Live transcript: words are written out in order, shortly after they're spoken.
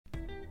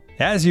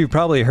As you've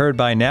probably heard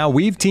by now,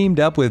 we've teamed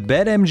up with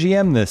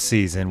BetMGM this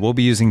season. We'll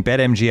be using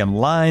BetMGM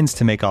lines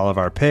to make all of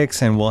our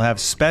picks, and we'll have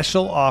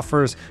special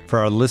offers for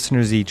our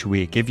listeners each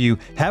week. If you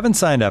haven't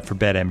signed up for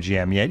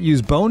BetMGM yet,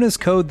 use bonus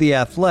code The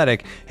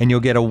Athletic, and you'll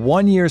get a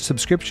 1-year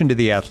subscription to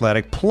The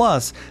Athletic,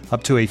 plus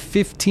up to a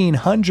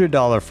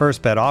 $1,500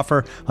 first bet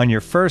offer on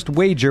your first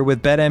wager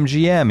with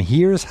BetMGM.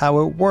 Here's how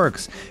it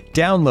works.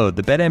 Download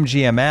the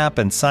BetMGM app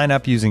and sign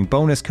up using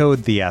bonus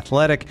code The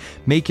Athletic.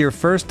 Make your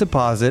first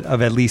deposit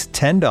of at least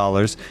 $10.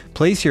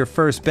 Place your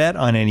first bet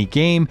on any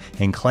game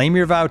and claim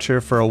your voucher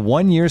for a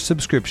 1-year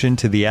subscription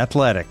to The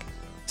Athletic.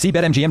 See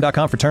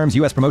BetMGM.com for terms.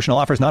 U.S. promotional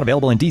offers not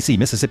available in D.C.,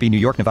 Mississippi, New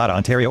York, Nevada,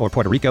 Ontario, or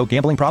Puerto Rico.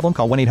 Gambling problem?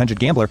 Call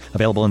 1-800-GAMBLER.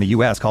 Available in the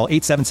U.S. Call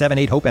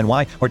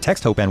 877-8-HOPE-NY or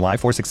text HOPE-NY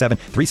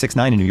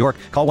 467-369 in New York.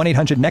 Call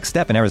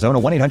 1-800-NEXT-STEP in Arizona.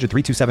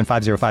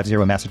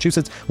 1-800-327-5050 in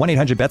Massachusetts.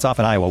 1-800-BETS-OFF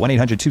in Iowa.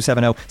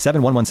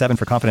 1-800-270-7117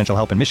 for confidential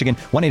help in Michigan.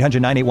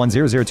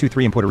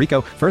 1-800-981-0023 in Puerto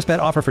Rico. First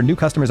bet offer for new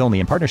customers only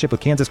in partnership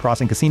with Kansas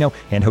Crossing Casino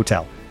and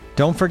Hotel.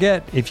 Don't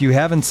forget, if you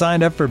haven't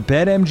signed up for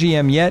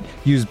BetMGM yet,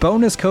 use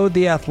bonus code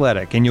The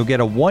Athletic, and you'll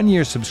get a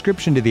 1-year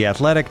subscription to The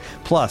Athletic,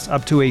 plus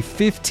up to a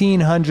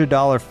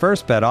 $1,500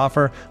 first bet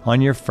offer on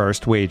your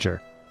first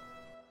wager.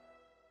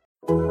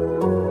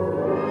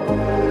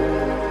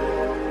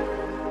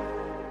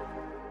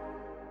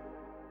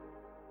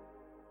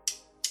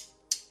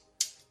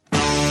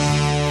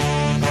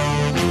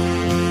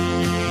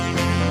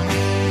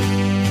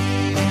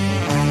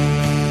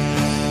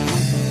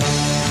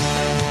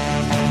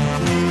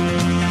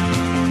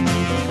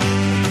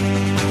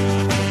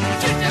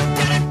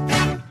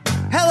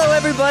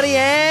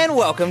 And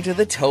welcome to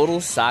the Total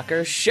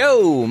Soccer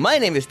Show. My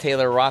name is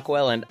Taylor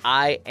Rockwell, and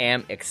I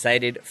am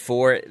excited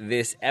for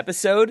this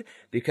episode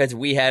because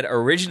we had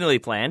originally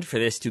planned for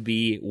this to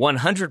be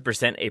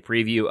 100% a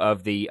preview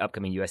of the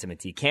upcoming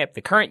USMNT camp,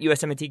 the current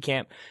USMNT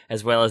camp,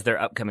 as well as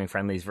their upcoming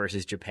friendlies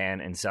versus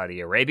Japan and Saudi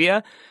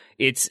Arabia.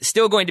 It's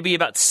still going to be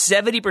about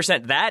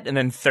 70% that and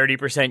then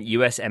 30%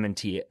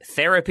 USMNT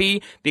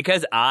therapy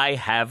because I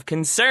have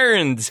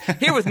concerns.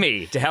 Here with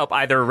me to help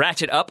either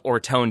ratchet up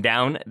or tone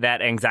down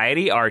that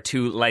anxiety are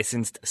two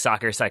licensed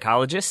soccer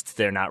psychologists.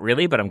 They're not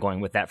really, but I'm going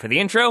with that for the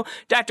intro.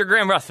 Dr.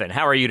 Graham Ruthven,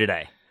 how are you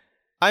today?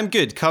 I'm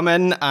good. Come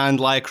in and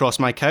lie across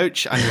my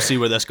couch and we'll see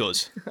where this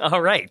goes.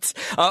 All right.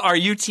 Are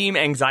you team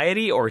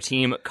anxiety or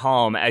team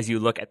calm as you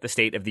look at the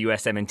state of the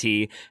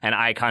USMNT and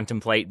I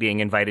contemplate being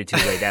invited to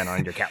lay down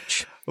on your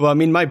couch? Well, I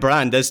mean, my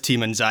brand is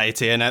Team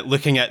Anxiety, and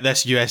looking at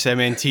this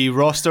USMNT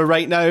roster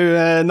right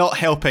now, not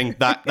helping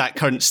that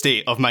current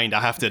state of mind, I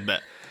have to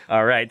admit.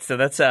 All right, so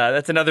that's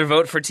another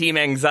vote for Team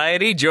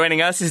Anxiety.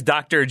 Joining us is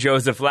Dr.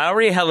 Joseph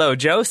Lowry. Hello,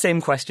 Joe. Same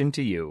question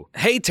to you.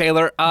 Hey,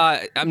 Taylor.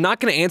 I'm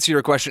not going to answer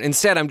your question.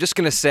 Instead, I'm just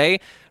going to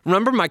say,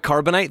 remember my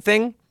carbonite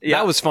thing? Yeah.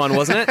 That was fun,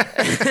 wasn't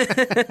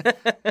it?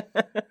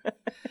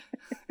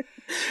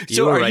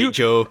 So you're right,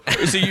 Joe.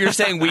 So you're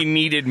saying we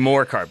needed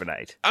more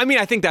carbonite? I mean,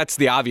 I think that's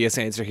the obvious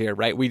answer here,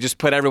 right? We just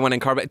put everyone in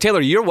carbonite. Taylor,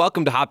 you're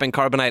welcome to hop in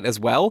carbonite as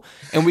well,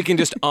 and we can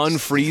just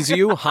unfreeze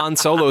you Han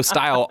Solo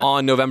style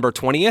on November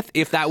 20th,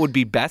 if that would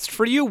be best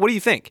for you. What do you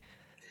think?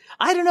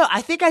 I don't know.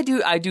 I think I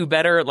do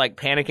better like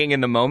panicking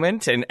in the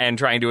moment and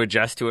trying to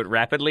adjust to it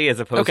rapidly as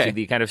opposed to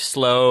the kind of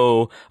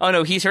slow, oh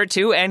no, he's hurt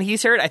too, and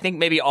he's hurt. I think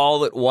maybe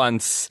all at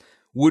once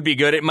would be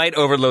good. It might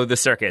overload the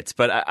circuits,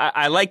 but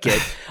I like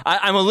it.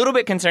 I'm a little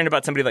bit concerned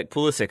about somebody like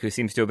Pulisic, who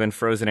seems to have been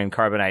frozen in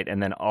carbonite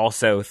and then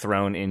also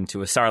thrown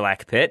into a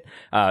Sarlacc pit.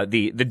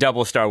 The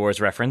double Star Wars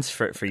reference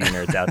for you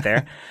nerds out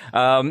there.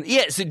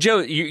 So Joe,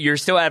 you're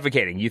still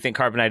advocating. You think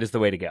carbonite is the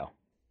way to go?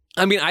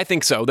 I mean, I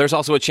think so. There's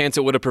also a chance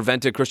it would have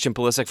prevented Christian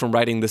Pulisic from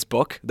writing this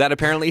book that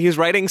apparently he's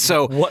writing.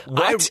 So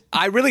what?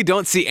 I really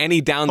don't see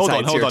any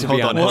downsides here, to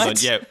be honest. Hold on.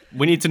 Yeah,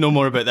 we need to know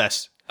more about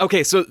this.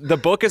 Okay, so the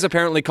book is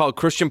apparently called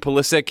Christian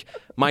Pulisic,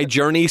 My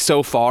Journey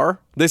So Far.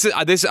 This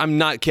I'm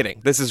not kidding.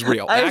 This is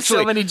real. I have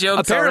so many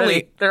jokes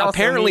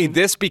apparently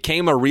this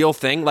became a real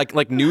thing.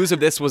 Like news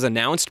of this was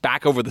announced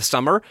back over the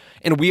summer,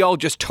 and we all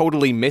just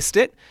totally missed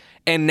it.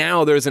 And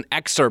now there's an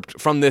excerpt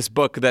from this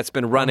book that's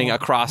been running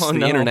across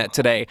the internet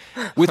today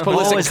with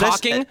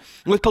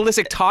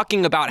Pulisic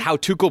talking about how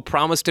Tuchel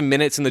promised him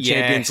minutes in the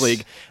Champions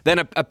League. Then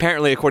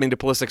apparently, according to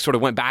Pulisic, sort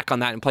of went back on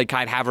that and played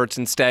Kai Havertz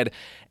instead.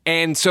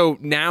 And so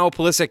now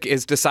Pulisic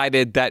has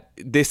decided that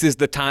this is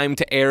the time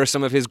to air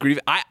some of his grief.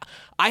 I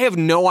have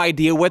no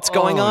idea what's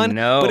going on,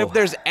 but if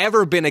there's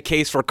ever been a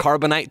case for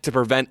carbonite to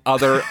prevent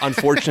other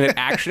unfortunate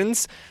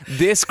actions,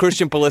 this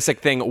Christian Pulisic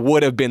thing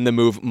would have been the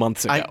move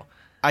months ago.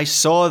 I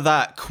saw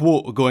that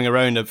quote going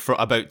around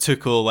about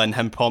Tuchel and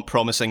him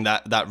promising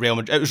that Real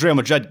Madrid, it was Real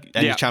Madrid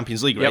in the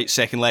Champions League, right? Yep.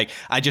 Second leg.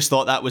 I just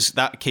thought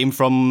that came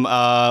from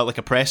like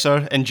a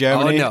presser in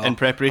Germany in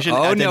preparation.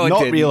 I did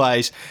not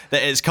realise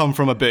that it's come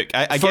from a book.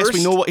 I guess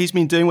we know what he's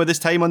been doing with his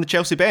time on the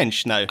Chelsea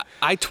bench now.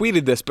 I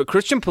tweeted this, but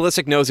Christian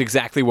Pulisic knows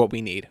exactly what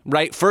we need,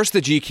 right? First,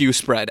 the GQ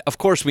spread. Of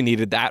course we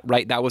needed that,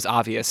 right? That was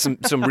obvious.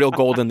 Some real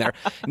gold in there.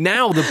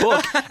 Now the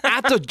book,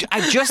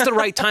 at just the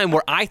right time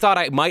where I thought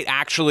I might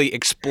actually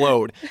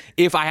explode. episode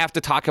if I have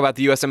to talk about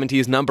the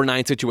USMNT's number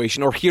 9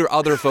 situation or hear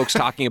other folks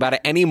talking about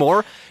it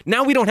anymore.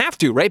 Now we don't have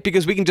to, right?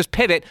 Because we can just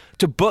pivot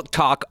to book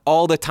talk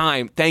all the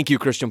time. Thank you,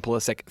 Christian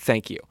Pulisic.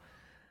 Thank you.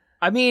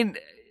 I mean,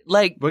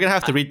 like... We're going to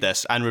have to read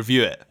this and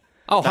review it.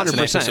 Oh,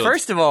 100%.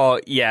 First of all,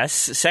 yes.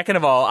 Second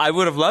of all, I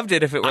would have loved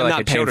it if it were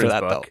like a children's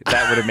book.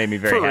 That would have made me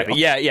very happy.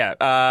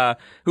 Yeah.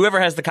 Whoever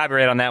has the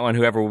copyright on that one,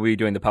 whoever will be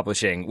doing the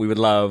publishing, we would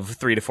love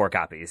 3 to 4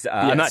 copies.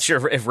 Yes. I'm not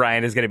sure if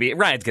Ryan is going to be...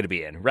 Ryan's going to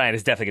be in. Ryan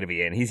is definitely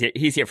going to be in.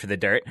 He's here for the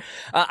dirt.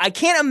 I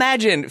can't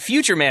imagine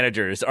future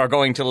managers are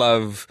going to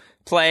love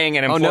playing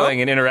and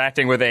employing and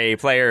interacting with a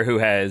player who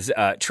has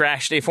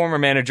trashed a former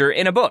manager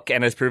in a book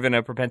and has proven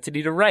a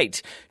propensity to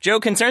write. Joe,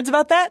 concerns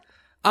about that?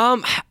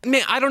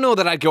 Man, I don't know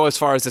that I'd go as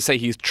far as to say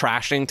he's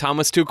trashing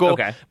Thomas Tuchel.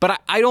 Okay.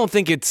 But I don't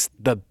think it's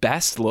the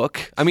best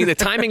look. I mean, the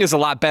timing is a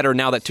lot better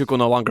now that Tuchel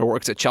no longer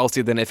works at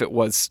Chelsea than if it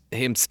was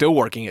him still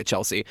working at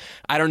Chelsea.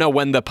 I don't know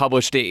when the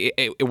published date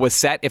it was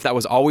set, if that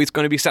was always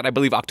going to be set. I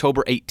believe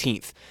October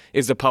 18th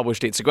is the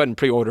published date. So go ahead and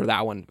pre-order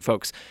that one,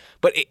 folks.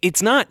 But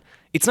it's not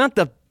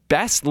the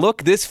best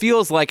look. This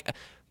feels like...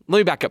 Let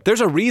me back up.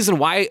 There's a reason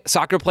why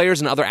soccer players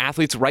and other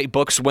athletes write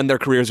books when their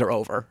careers are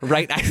over,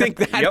 right? I think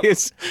that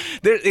is,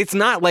 it's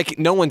not like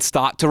no one's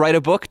thought to write a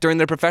book during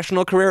their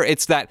professional career.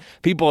 It's that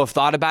people have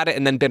thought about it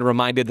and then been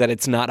reminded that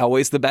it's not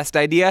always the best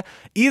idea.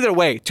 Either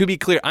way, to be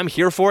clear, I'm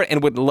here for it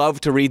and would love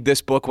to read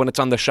this book when it's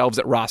on the shelves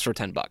at Ross for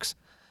 $10.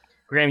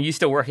 Graham, you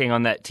still working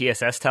on that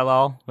TSS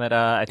tell-all that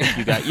I think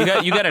you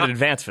got an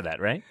advance for that,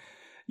 right?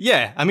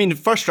 Yeah, I mean, the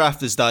first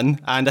draft is done,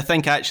 and I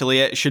think actually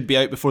it should be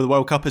out before the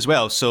World Cup as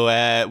well. So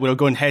we're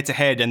going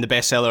head-to-head in the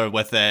bestseller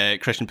with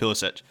Christian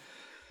Pulisic.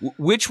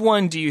 Which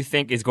one do you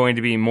think is going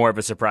to be more of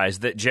a surprise?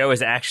 That Joe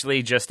is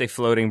actually just a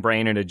floating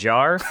brain in a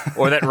jar?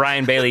 Or that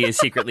Ryan Bailey is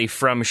secretly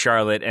from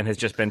Charlotte and has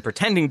just been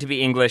pretending to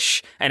be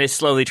English and is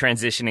slowly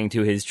transitioning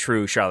to his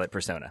true Charlotte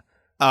persona?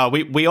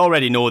 We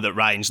already know that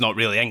Ryan's not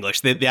really English.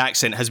 The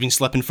accent has been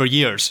slipping for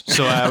years.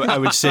 So I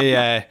would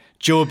say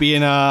Joe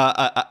being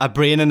a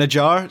brain in a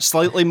jar,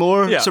 slightly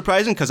more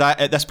surprising, because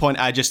at this point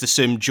I just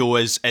assume Joe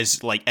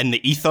is like in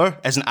the ether,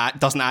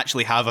 doesn't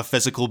actually have a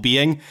physical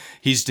being.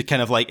 He's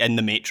kind of like in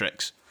the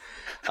Matrix.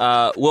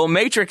 Well,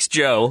 Matrix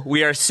Joe,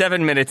 we are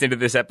 7 minutes into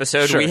this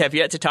episode. Sure. We have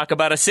yet to talk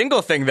about a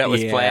single thing that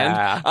was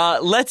planned.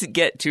 Let's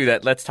get to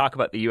that. Let's talk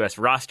about the U.S.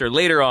 roster.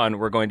 Later on,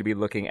 we're going to be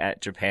looking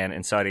at Japan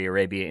and Saudi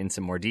Arabia in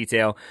some more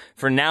detail.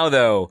 For now,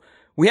 though,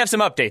 we have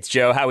some updates.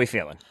 Joe, how are we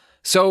feeling?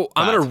 So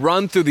I'm going to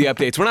run through the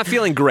updates. We're not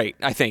feeling great,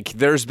 I think.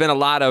 There's been a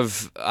lot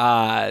of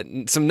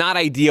some not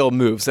ideal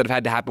moves that have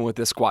had to happen with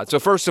this squad. So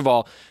first of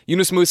all,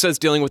 Yunus Musah is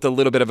dealing with a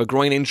little bit of a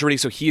groin injury,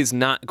 so he is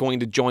not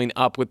going to join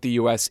up with the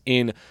U.S.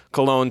 in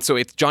Cologne. So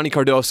it's Johnny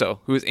Cardoso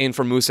who is in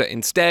for Musah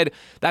instead.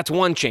 That's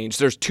one change.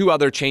 There's 2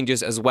 other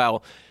changes as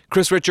well.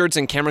 Chris Richards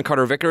and Cameron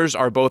Carter-Vickers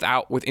are both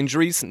out with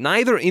injuries.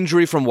 Neither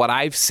injury, from what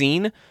I've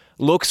seen,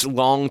 looks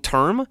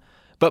long-term,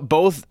 but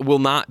both will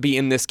not be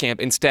in this camp.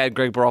 Instead,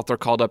 Greg Berhalter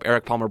called up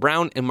Eric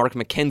Palmer-Brown and Mark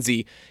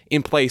McKenzie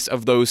in place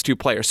of those 2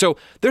 players. So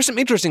there's some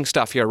interesting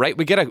stuff here, right?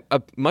 We get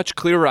a much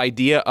clearer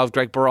idea of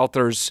Greg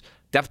Berhalter's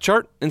depth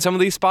chart in some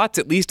of these spots,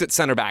 at least at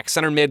center back.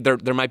 Center mid,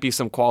 there might be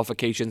some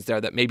qualifications there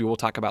that maybe we'll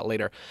talk about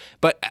later.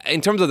 But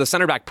in terms of the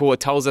center back pool, it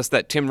tells us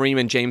that Tim Ream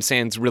and James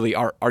Sands really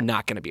are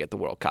not going to be at the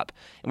World Cup.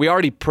 And we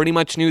already pretty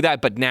much knew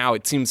that, but now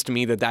it seems to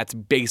me that that's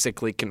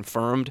basically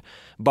confirmed,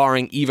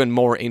 barring even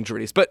more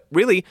injuries. But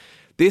really,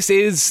 This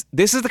is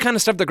the kind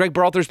of stuff that Greg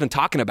Berhalter's been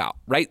talking about,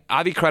 right?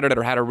 Avi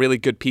Creditor had a really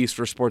good piece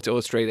for Sports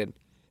Illustrated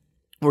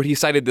where he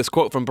cited this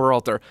quote from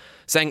Berhalter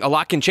saying a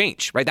lot can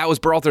change, right? That was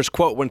Berhalter's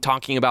quote when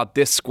talking about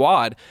this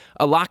squad.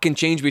 A lot can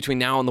change between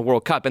now and the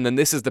World Cup. And then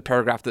this is the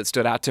paragraph that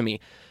stood out to me.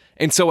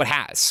 And so it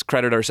has,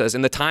 Creditor says.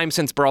 In the time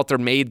since Berhalter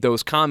made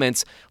those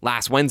comments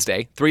last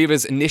Wednesday, 3 of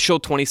his initial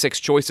 26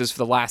 choices for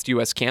the last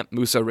U.S. camp,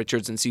 Musah,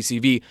 Richards, and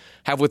CCV,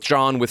 have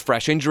withdrawn with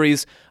fresh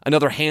injuries.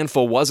 Another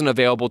handful wasn't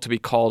available to be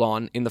called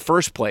on in the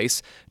first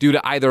place due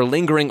to either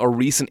lingering or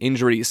recent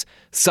injuries,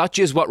 such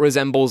as what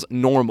resembles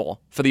normal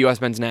for the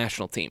U.S. men's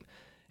national team.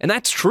 And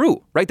that's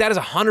true, right? That is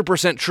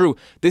 100% true.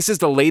 This is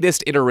the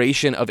latest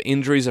iteration of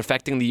injuries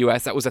affecting the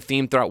U.S. That was a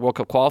theme throughout World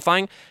Cup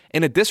qualifying.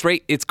 And at this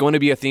rate, it's going to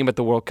be a theme at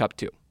the World Cup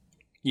too.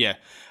 Yeah.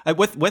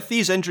 With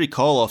these injury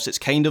call-offs, it's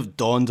kind of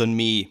dawned on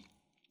me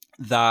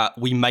that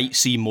we might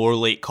see more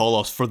late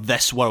call-offs for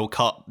this World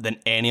Cup than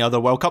any other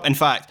World Cup. In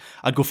fact,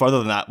 I'd go further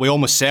than that. We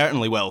almost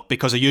certainly will,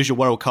 because a usual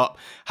World Cup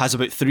has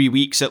about 3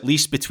 weeks at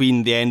least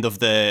between the end of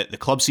the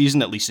club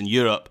season, at least in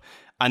Europe,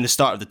 and the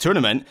start of the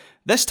tournament.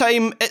 This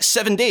time, it's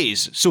 7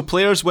 days. So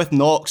players with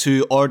knocks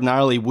who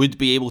ordinarily would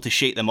be able to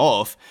shake them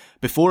off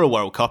before a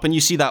World Cup, and you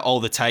see that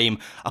all the time.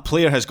 A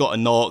player has got a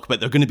knock,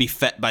 but they're going to be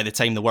fit by the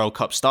time the World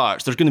Cup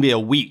starts. There's going to be a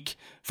week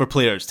for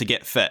players to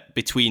get fit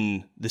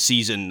between the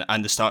season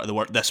and the start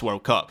of this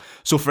World Cup.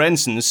 So for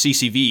instance,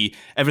 CCV,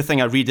 everything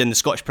I read in the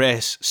Scottish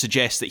press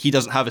suggests that he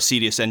doesn't have a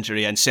serious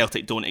injury and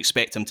Celtic don't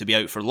expect him to be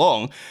out for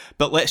long.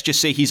 But let's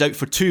just say he's out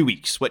for 2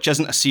 weeks, which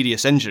isn't a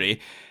serious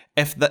injury.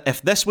 If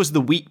this was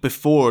the week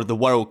before the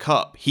World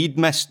Cup, he'd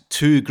missed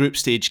 2 group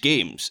stage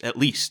games, at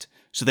least.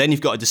 So then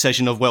you've got a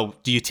decision of, well,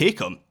 do you take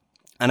him?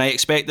 And I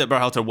expect that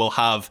Berhalter will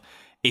have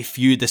a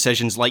few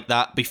decisions like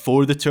that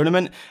before the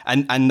tournament,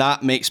 and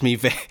that makes me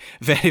very,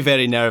 very,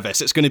 very nervous.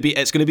 It's going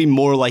to be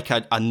more like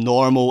a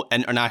normal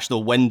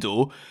international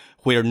window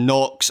where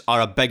knocks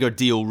are a bigger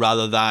deal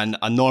rather than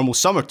a normal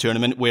summer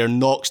tournament where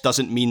knocks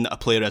doesn't mean that a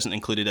player isn't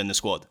included in the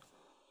squad.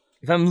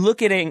 If I'm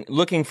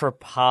looking for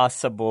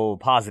possible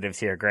positives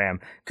here,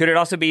 Graham, could it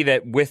also be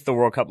that with the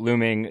World Cup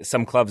looming,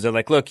 some clubs are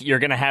like, look, you're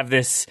going to have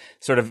this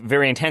sort of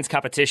very intense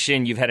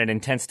competition. You've had an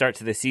intense start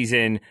to the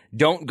season.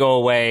 Don't go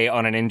away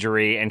on an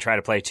injury and try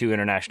to play 2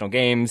 international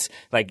games.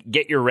 Like,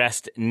 get your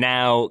rest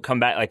now, come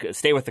back, like,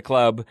 stay with the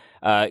club,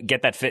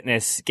 get that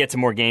fitness, get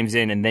some more games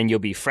in, and then you'll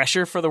be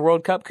fresher for the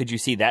World Cup. Could you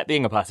see that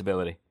being a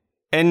possibility?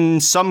 In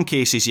some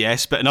cases,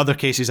 yes, but in other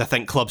cases, I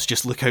think clubs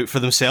just look out for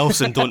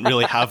themselves and don't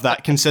really have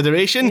that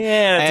consideration.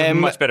 Yeah, that's a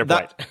much better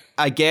point.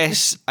 I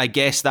guess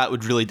that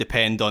would really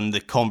depend on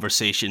the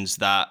conversations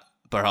that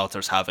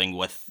Berhalter's having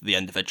with the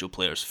individual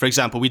players. For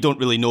example, we don't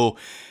really know.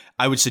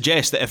 I would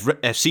suggest that if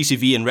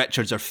CCV and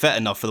Richards are fit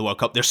enough for the World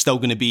Cup, they're still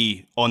going to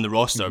be on the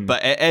roster. Mm-hmm.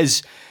 But it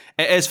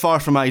is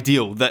far from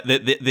ideal that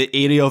the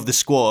area of the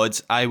squad,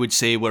 I would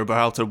say, where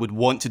Berhalter would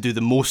want to do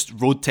the most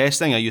road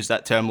testing. I used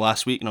that term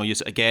last week and I'll use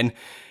it again.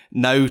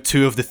 Now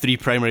 2 of the 3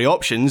 primary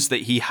options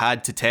that he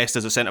had to test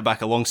as a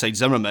centre-back alongside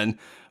Zimmerman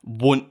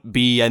won't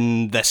be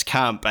in this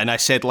camp. And I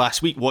said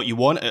last week what you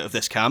want out of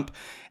this camp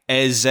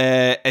is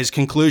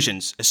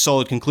conclusions, is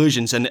solid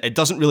conclusions. And it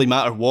doesn't really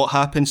matter what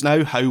happens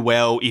now, how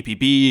well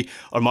EPB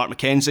or Mark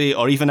McKenzie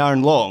or even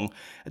Aaron Long,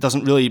 it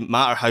doesn't really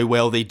matter how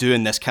well they do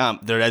in this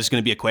camp. There is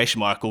going to be a question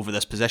mark over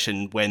this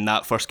position when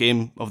that first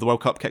game of the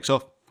World Cup kicks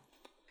off.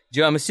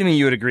 Joe, I'm assuming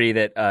you would agree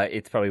that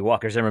it's probably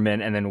Walker Zimmerman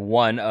and then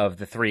one of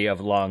the 3 of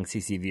Long,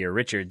 CCV, or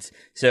Richards.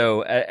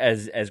 So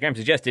as Graham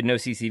suggested, no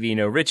CCV,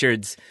 no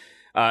Richards.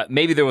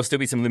 Maybe there will still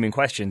be some looming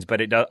questions,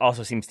 but it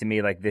also seems to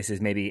me like this is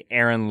maybe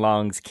Aaron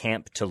Long's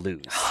camp to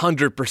lose.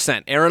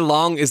 100%. Aaron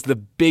Long is the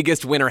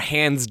biggest winner,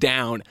 hands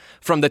down,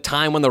 from the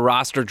time when the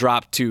roster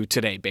dropped to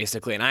today,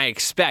 basically. And I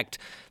expect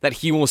that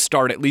he will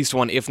start at least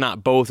one, if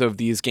not both, of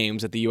these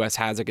games that the U.S.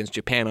 has against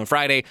Japan on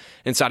Friday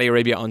and Saudi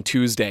Arabia on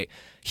Tuesday.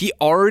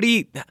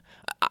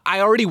 I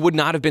already would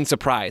not have been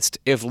surprised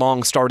if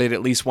Long started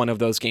at least one of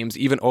those games,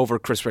 even over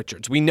Chris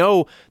Richards. We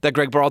know that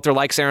Greg Berhalter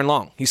likes Aaron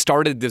Long. He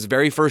started this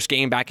very first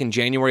game back in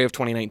January of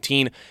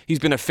 2019. He's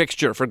been a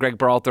fixture for Greg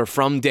Berhalter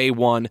from day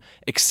one,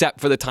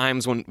 except for the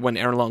times when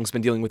Aaron Long's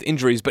been dealing with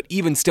injuries. But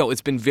even still, it's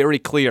been very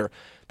clear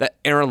that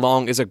Aaron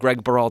Long is a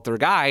Greg Berhalter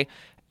guy,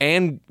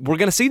 and we're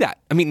going to see that.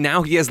 I mean,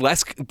 now he has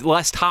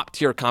less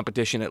top-tier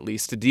competition, at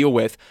least, to deal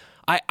with.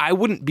 I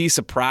wouldn't be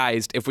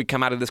surprised if we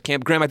come out of this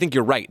camp. Graham, I think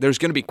you're right. There's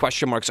going to be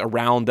question marks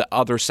around the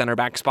other center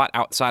back spot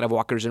outside of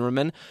Walker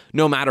Zimmerman,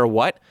 no matter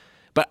what.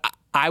 But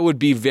I would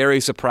be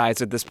very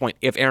surprised at this point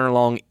if Aaron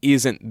Long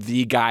isn't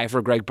the guy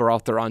for Greg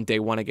Berhalter on day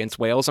one against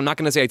Wales. I'm not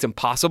going to say it's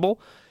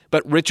impossible,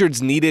 but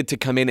Richards needed to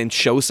come in and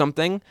show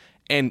something,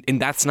 and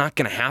that's not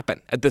going to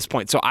happen at this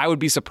point. So I would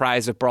be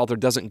surprised if Berhalter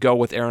doesn't go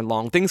with Aaron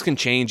Long. Things can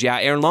change. Yeah,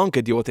 Aaron Long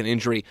could deal with an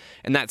injury,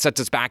 and that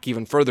sets us back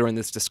even further in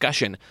this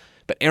discussion.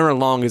 But Aaron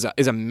Long is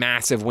a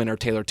massive winner,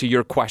 Taylor, to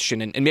your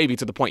question, and maybe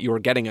to the point you were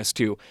getting us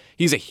to.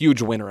 He's a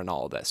huge winner in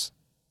all of this.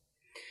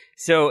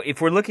 So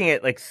if we're looking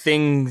at like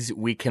things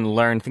we can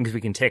learn, things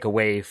we can take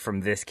away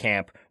from this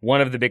camp,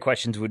 one of the big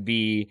questions would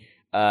be,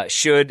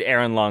 should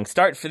Aaron Long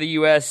start for the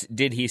U.S.?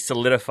 Did he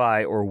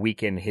solidify or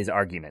weaken his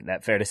argument?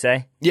 That fair to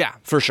say? Yeah,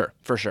 for sure.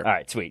 All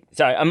right, sweet.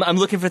 Sorry, I'm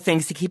looking for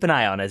things to keep an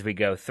eye on as we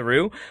go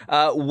through.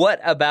 What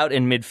about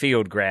in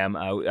midfield, Graham?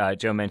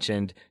 Joe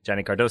mentioned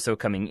Johnny Cardoso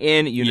coming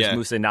in, Yunus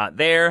Musa not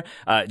there.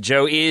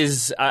 Joe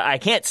is, I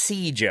can't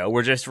see Joe.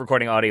 We're just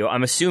recording audio.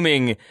 I'm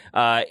assuming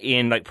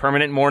in like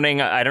permanent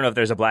mourning. I don't know if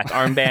there's a black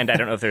armband. I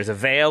don't know if there's a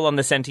veil on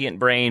the sentient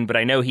brain, but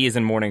I know he is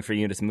in mourning for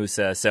Yunus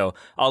Musa. So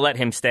I'll let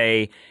him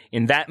stay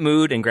in that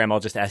mood. And Graham, I'll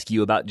just ask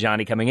you about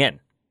Johnny coming in.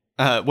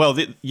 Well,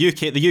 the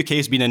UK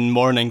has been in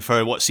mourning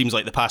for what seems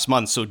like the past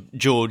month. So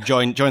Joe,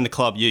 join the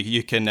club.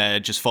 You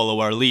can just follow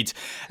our lead.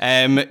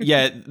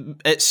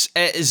 This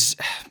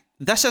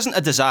isn't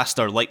a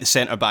disaster like the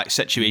centre back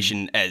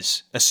situation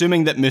is.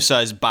 Assuming that Musa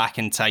is back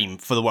in time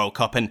for the World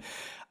Cup, and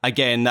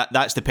again,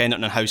 that's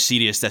dependent on how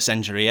serious this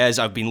injury is.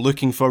 I've been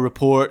looking for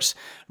reports,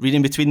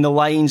 reading between the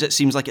lines. It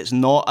seems like it's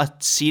not a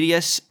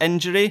serious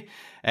injury.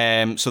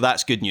 So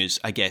that's good news,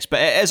 I guess. But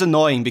it is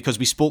annoying because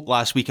we spoke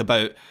last week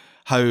about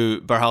how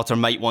Berhalter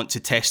might want to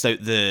test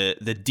out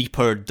the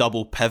deeper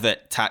double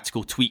pivot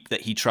tactical tweak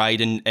that he tried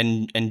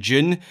in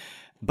June.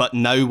 But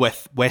now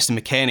with Weston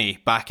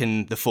McKennie back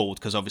in the fold,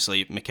 because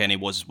obviously McKennie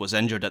was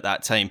injured at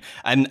that time,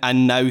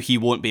 and now he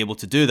won't be able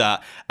to do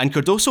that. And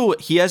Cardoso,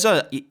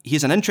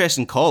 he's an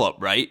interesting call-up,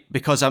 right?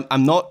 Because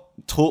I'm not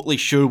totally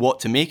sure what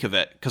to make of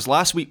it. Because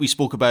last week we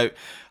spoke about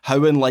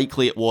how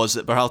unlikely it was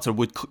that Berhalter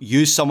would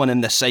use someone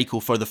in this cycle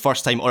for the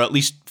first time, or at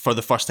least for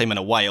the first time in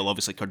a while.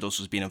 Obviously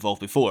Cardoso's been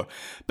involved before.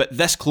 But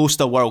this close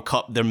to a World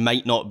Cup, there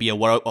might not be a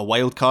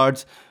wild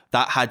card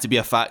that had to be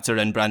a factor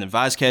in Brandon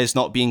Vazquez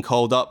not being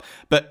called up.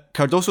 But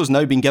Cardoso's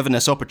now been given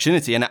this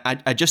opportunity, and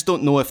I just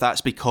don't know if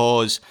that's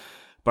because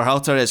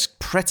Berhalter is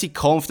pretty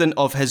confident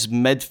of his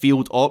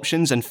midfield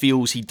options and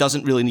feels he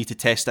doesn't really need to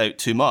test out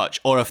too much,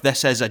 or if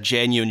this is a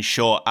genuine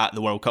shot at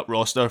the World Cup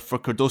roster for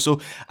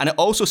Cardoso. And it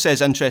also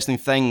says interesting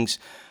things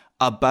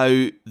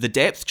about the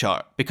depth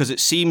chart, because it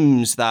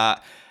seems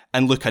that,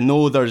 and look, I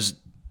know there's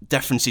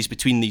differences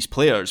between these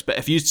players, but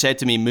if you said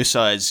to me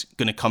Musa is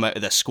going to come out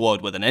of this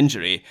squad with an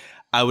injury,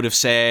 I would have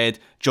said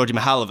Djordje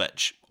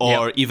Mihailovic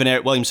or even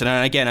Eric Williamson.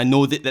 And again, I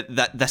know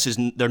that this is,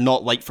 they're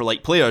not like for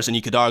like players, and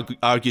you could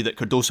argue that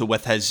Cardoso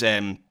with his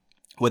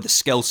with the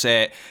skill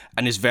set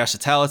and his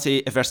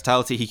versatility,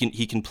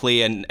 he can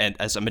play in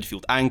as a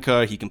midfield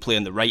anchor. He can play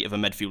on the right of a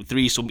midfield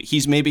three. So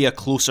he's maybe a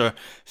closer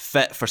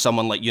fit for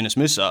someone like Yunus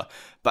Musa.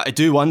 But I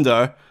do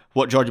wonder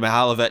what Djordje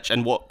Mihailovic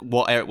and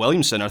what Eric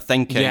Williamson are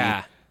thinking.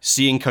 Yeah.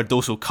 Seeing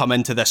Cardoso come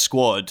into this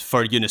squad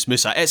for Yunus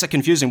Musa. It's a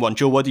confusing one.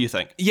 Joe, what do you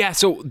think? Yeah,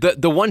 so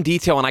the one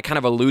detail, and I kind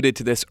of alluded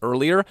to this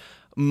earlier,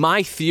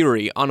 my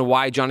theory on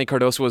why Johnny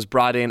Cardoso was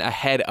brought in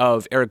ahead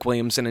of Eric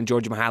Williamson and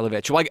Djordje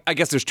Mihailovic, well, I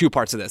guess there's two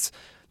parts of this.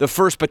 The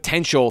first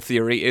potential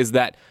theory is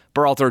that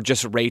Berhalter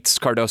just rates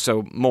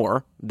Cardoso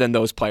more than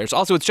those players.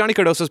 Also, it's Johnny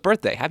Cardoso's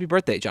birthday. Happy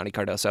birthday, Johnny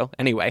Cardoso.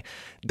 Anyway,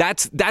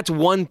 that's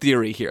one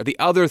theory here. The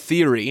other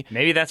theory...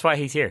 Maybe that's why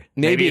he's here.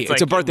 Maybe it's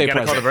like, a birthday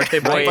present. Call the birthday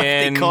boy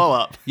in. Call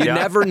up. You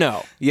never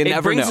know.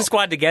 It brings the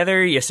squad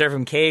together. You serve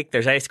them cake.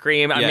 There's ice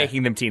cream. I'm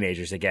making them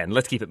teenagers again.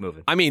 Let's keep it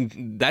moving. I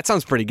mean, that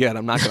sounds pretty good.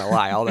 I'm not going to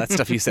lie. All that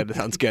stuff you said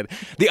sounds good.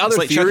 The other it's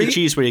like theory... Chuck E.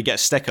 Cheese where you get a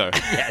sticker.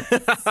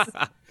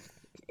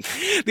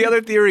 The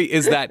other theory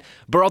is that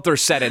Berhalter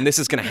said, and this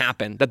is going to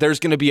happen, that there's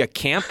going to be a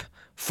camp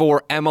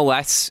for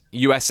MLS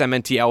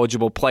USMNT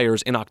eligible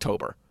players in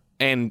October.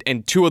 And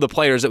two of the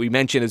players that we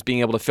mentioned as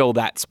being able to fill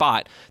that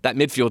spot, that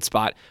midfield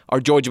spot, are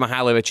Djordje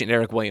Mihailovic and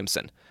Eric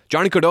Williamson.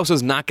 Johnny Cardoso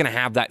is not going to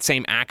have that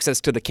same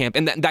access to the camp.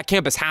 And that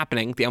camp is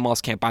happening, the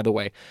MLS camp, by the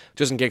way,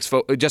 just in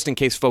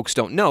case folks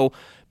don't know,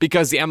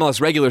 because the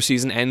MLS regular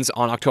season ends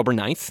on October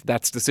 9th.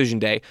 That's decision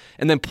day.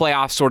 And then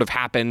playoffs sort of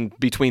happen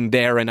between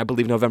there and I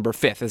believe November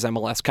 5th as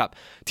MLS Cup.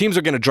 Teams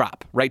are going to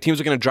drop, right?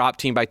 Teams are going to drop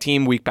team by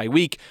team, week by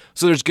week.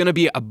 So there's going to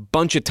be a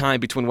bunch of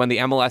time between when the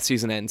MLS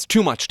season ends,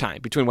 too much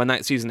time between when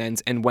that season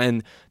ends and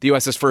when the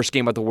U.S.'s first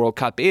game of the World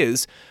Cup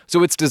is.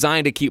 So it's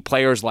designed to keep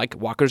players like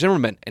Walker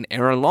Zimmerman and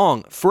Aaron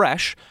Long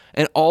fresh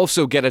and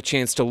also get a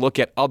chance to look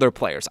at other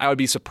players. I would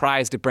be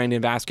surprised if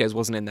Brandon Vazquez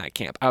wasn't in that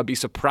camp. I would be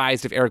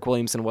surprised if Eric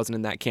Williamson wasn't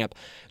in that camp.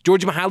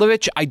 Djordje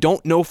Mihailovic, I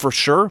don't know for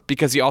sure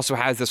because he also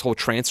has this whole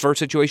transfer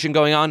situation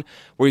going on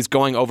where he's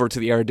going over to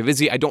the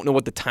Eredivisie. I don't know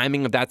what the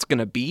timing of that's going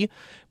to be,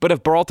 but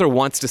if Berhalter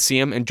wants to see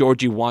him and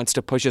Djordje wants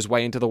to push his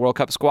way into the World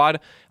Cup squad,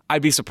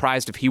 I'd be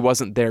surprised if he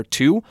wasn't there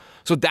too.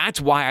 So that's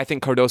why I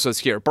think Cardoso's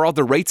here.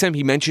 Berhalter rates him.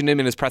 He mentioned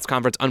him in his press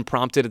conference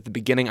unprompted at the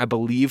beginning, I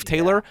believe,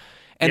 Taylor.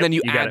 And then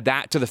you add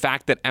that to the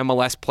fact that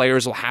MLS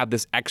players will have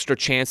this extra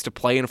chance to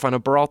play in front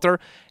of Berhalter.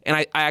 And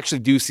I actually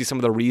do see some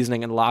of the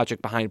reasoning and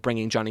logic behind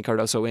bringing Johnny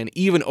Cardoso in,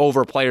 even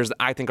over players that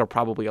I think are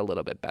probably a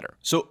little bit better.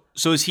 So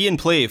is he in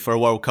play for a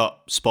World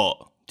Cup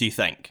spot, do you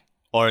think?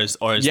 Or is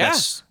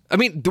this... I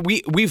mean,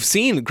 we've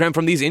seen, Graham,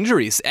 from these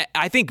injuries,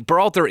 I think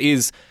Berhalter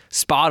is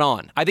spot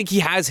on. I think he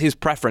has his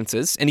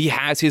preferences, and he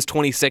has his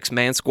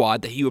 26-man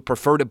squad that he would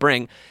prefer to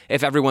bring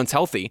if everyone's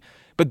healthy.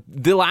 But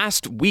the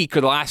last week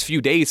or the last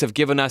few days have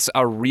given us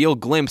a real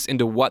glimpse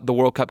into what the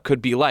World Cup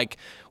could be like,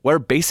 where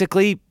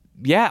basically,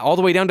 all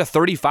the way down to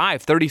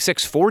 35,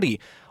 36, 40,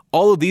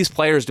 all of these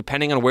players,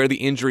 depending on where the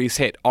injuries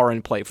hit, are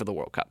in play for the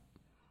World Cup.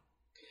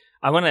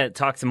 I want to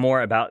talk some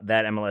more about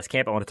that MLS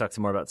camp. I want to talk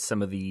some more about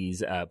some of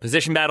these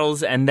position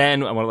battles, and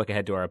then I want to look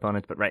ahead to our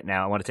opponents. But right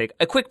now, I want to take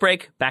a quick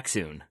break. Back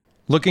soon.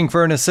 Looking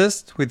for an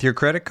assist with your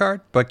credit card,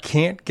 but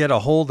can't get a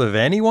hold of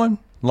anyone?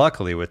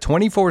 Luckily, with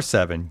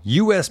 24/7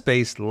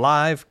 U.S.-based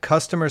live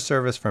customer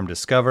service from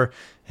Discover,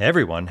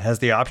 everyone has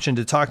the option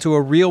to talk to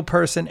a real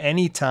person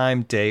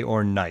anytime, day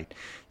or night.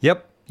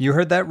 Yep, you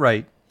heard that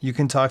right. You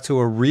can talk to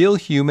a real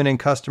human in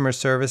customer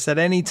service at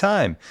any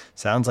time.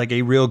 Sounds like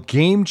a real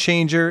game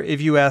changer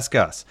if you ask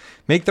us.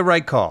 Make the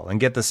right call and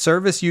get the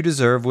service you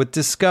deserve with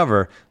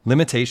Discover.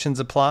 Limitations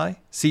apply.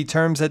 See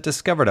terms at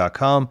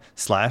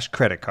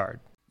discover.com/creditcard.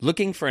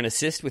 Looking for an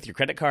assist with your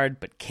credit card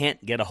but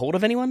can't get a hold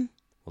of anyone?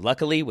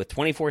 Luckily, with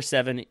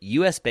 24/7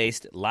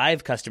 U.S.-based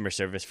live customer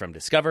service from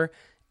Discover,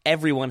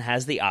 everyone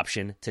has the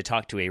option to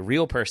talk to a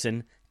real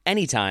person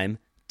anytime,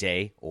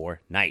 day or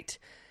night.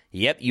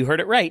 Yep, you heard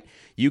it right.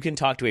 You can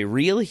talk to a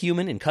real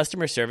human in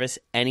customer service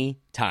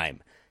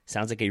anytime.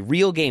 Sounds like a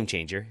real game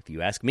changer, if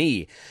you ask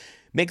me.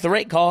 Make the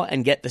right call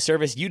and get the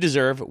service you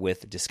deserve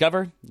with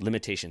Discover.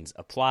 Limitations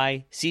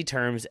apply. See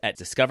terms at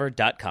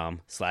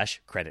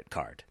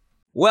discover.com/creditcard.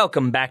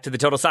 Welcome back to the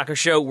Total Soccer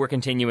Show. We're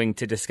continuing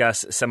to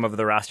discuss some of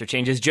the roster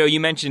changes. Joe, you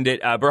mentioned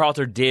it.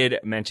 Berhalter did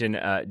mention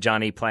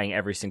Johnny playing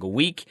every single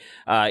week.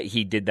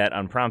 He did that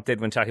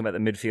unprompted when talking about the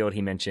midfield.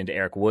 He mentioned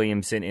Eric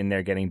Williamson in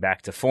there getting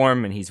back to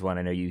form, and he's one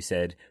I know you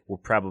said will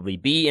probably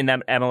be in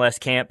that MLS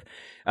camp.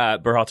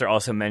 Berhalter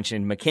also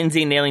mentioned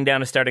McKenzie nailing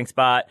down a starting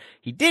spot.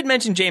 He did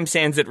mention James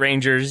Sands at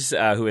Rangers,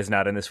 who is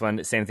not in this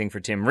one. Same thing for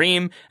Tim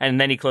Ream. And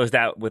then he closed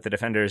out with the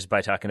defenders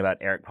by talking about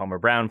Eric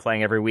Palmer-Brown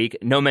playing every week.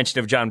 No mention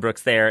of John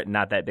Brooks there.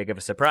 Not that big of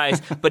a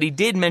surprise. But he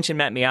did mention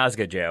Matt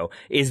Miazga, Joe.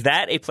 Is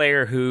that a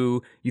player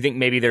who you think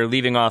maybe they're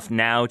leaving off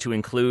now to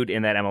include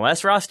in that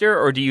MLS roster?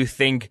 Or do you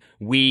think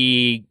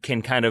we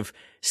can kind of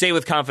say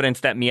with confidence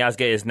that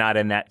Miazga is not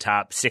in that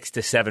top 6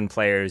 to 7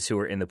 players who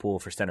are in the pool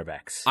for center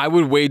backs? I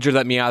would wager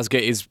that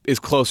Miazga is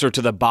closer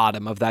to the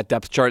bottom of that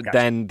depth chart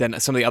than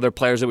some of the other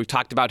players that we've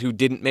talked about who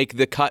didn't make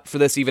the cut for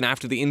this even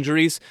after the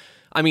injuries.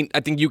 I mean, I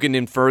think you can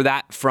infer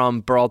that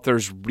from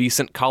Berhalter's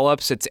recent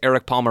call-ups. It's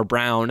Eric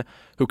Palmer-Brown,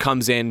 who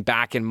comes in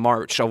back in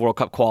March of World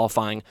Cup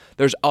qualifying.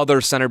 There's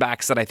other center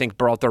backs that I think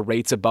Berhalter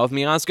rates above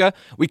Miazga.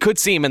 We could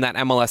see him in that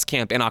MLS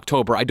camp in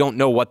October. I don't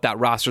know what that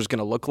roster is going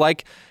to look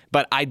like,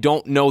 but I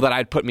don't know that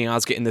I'd put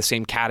Miazga in the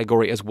same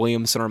category as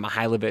Williamson or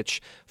Mihailovic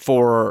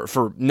for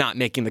not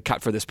making the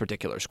cut for this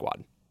particular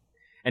squad.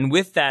 And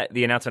with that,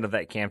 the announcement of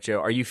that camp, Joe,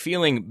 are you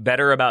feeling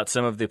better about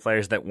some of the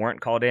players that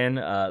weren't called in,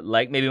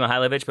 like maybe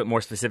Mihailovic, but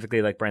more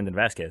specifically like Brandon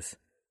Vasquez?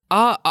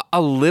 A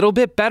little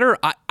bit better.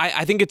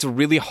 I think it's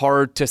really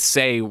hard to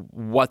say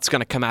what's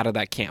going to come out of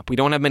that camp. We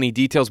don't have many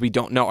details. We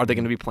don't know. Are they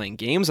going to be playing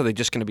games? Are they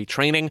just going to be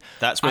training?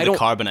 That's where the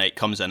carbonite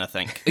comes in, I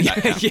think.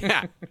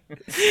 Yeah.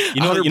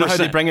 You know how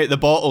they bring out the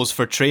bottles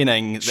for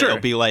training? Sure.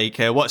 It'll be like,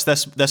 what's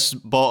this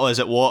bottle? Is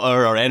it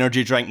water or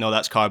energy drink? No,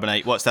 that's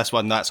carbonite. What's this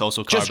one? That's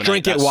also carbonite. Just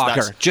drink it,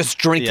 Walker. Just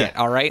drink it,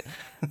 all right?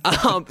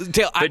 But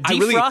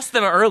defrost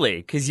them early,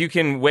 because you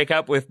can wake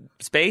up with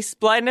space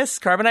blindness,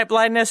 carbonite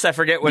blindness. I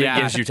forget what it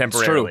gives you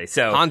temporarily.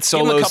 So Han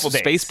Solo's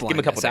space blindness. Give him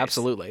a couple days.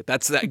 Absolutely.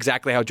 That's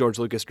exactly how George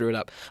Lucas drew it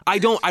up. I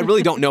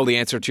really don't know the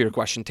answer to your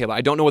question, Taylor.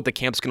 I don't know what the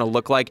camp's going to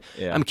look like.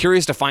 Yeah. I'm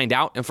curious to find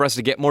out and for us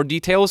to get more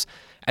details.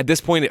 At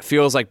this point, it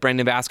feels like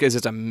Brandon Vasquez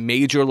is a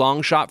major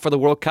long shot for the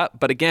World Cup.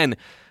 But again,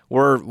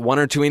 we're 1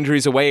 or 2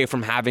 injuries away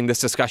from having this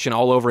discussion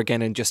all over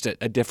again in just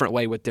a different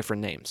way with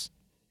different names.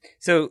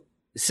 So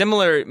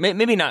similar,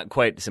 maybe not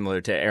quite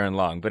similar to Aaron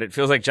Long, but it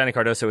feels like Johnny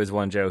Cardoso is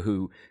one, Joe,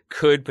 who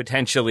could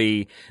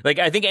potentially, like,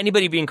 I think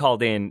anybody being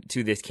called in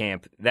to this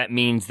camp, that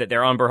means that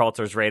they're on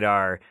Berhalter's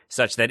radar,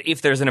 such that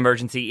if there's an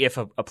emergency, if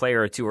a player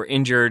or two are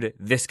injured,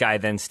 this guy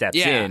then steps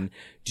in.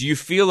 Do you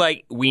feel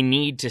like we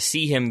need to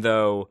see him,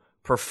 though,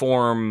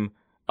 perform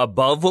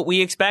above what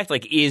we expect?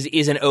 Like,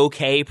 is an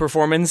okay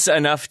performance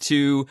enough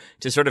to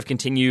sort of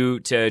continue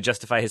to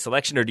justify his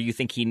selection, or do you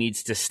think he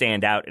needs to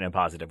stand out in a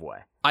positive way?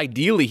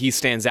 Ideally, he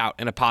stands out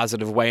in a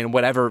positive way in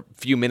whatever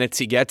few minutes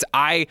he gets.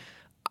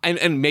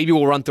 And maybe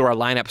we'll run through our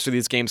lineups for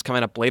these games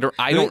coming up later.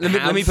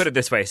 Let me put it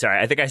this way. Sorry,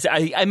 I think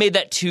I made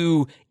that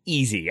too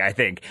easy. I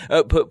think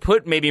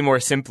put maybe more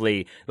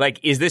simply, like,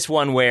 is this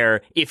one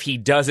where if he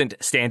doesn't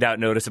stand out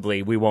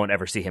noticeably, we won't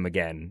ever see him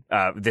again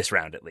this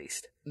round at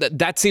least?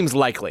 That seems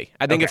likely.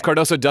 I think if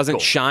Cardoso doesn't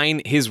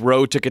shine, his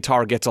road to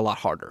Qatar gets a lot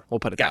harder.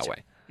 We'll put it that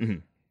way. Mm-hmm.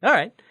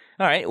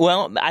 All right.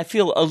 Well, I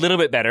feel a little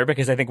bit better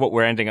because I think what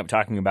we're ending up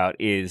talking about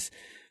is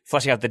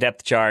fleshing out the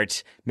depth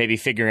chart, maybe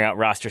figuring out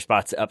roster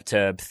spots up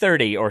to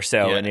 30 or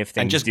so, and if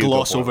things and just do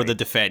gloss go over the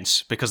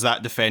defense, because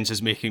that defense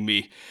is making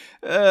me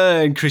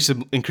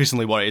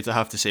increasingly worried, I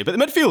have to say. But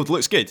the midfield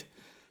looks good.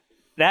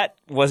 That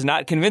was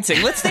not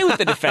convincing. Let's stay with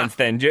the defense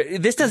then.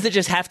 This doesn't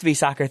just have to be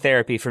soccer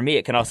therapy for me.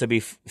 It can also be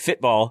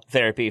football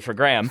therapy for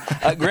Graham.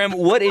 Graham,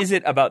 what is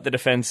it about the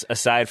defense,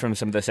 aside from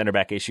some of the center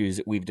back issues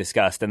we've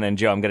discussed? And then,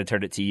 Joe, I'm going to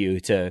turn it to you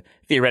to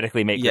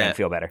theoretically make Graham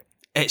feel better.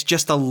 It's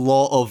just a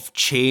lot of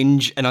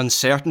change and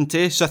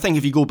uncertainty. So I think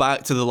if you go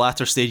back to the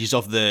latter stages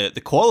of the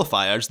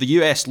qualifiers, the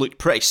US looked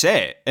pretty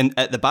set. And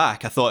at the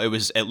back, I thought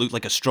it looked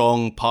like a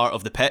strong part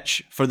of the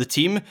pitch for the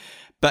team.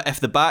 But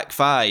if the back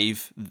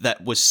five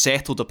that was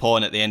settled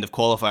upon at the end of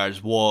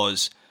qualifiers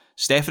was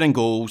Stefan in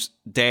goals,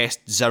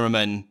 Dest,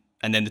 Zimmerman,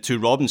 and then the 2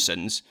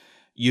 Robinsons,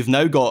 you've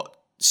now got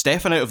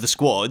Stefan out of the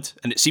squad,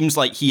 and it seems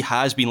like he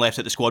has been left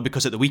at the squad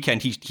because at the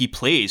weekend he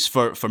plays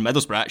for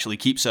Middlesbrough, actually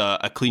keeps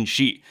a clean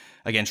sheet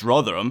against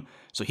Rotherham.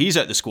 So he's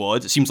out the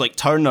squad. It seems like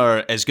Turner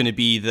is going to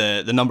be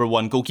the number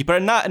 1 goalkeeper,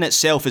 and that in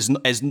itself is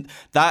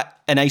that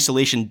in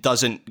isolation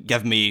doesn't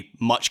give me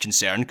much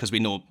concern because we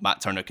know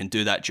Matt Turner can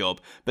do that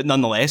job. But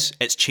nonetheless,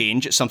 it's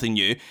change. It's something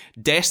new.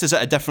 Dest is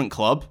at a different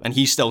club, and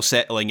he's still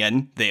settling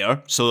in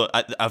there. So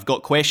I've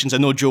got questions. I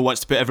know Joe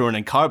wants to put everyone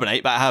in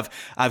carbonite, but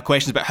I have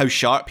questions about how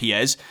sharp he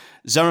is.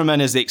 Zimmerman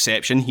is the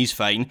exception, he's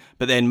fine,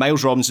 but then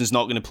Miles Robinson's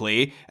not going to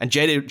play, and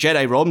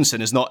Jedi Robinson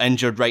is not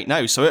injured right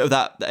now, so out of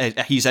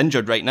that, he's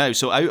injured right now,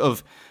 so out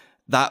of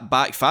that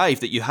back five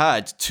that you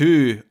had,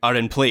 2 are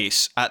in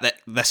place at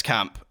this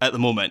camp at the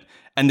moment,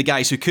 and the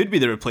guys who could be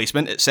the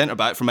replacement at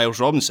centre-back for Miles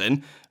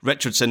Robinson,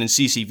 Richardson and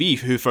CCV,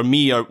 who for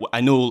me are,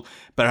 I know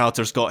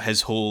Berhalter's got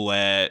his whole,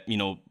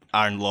 Aaron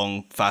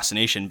Long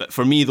fascination, but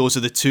for me, those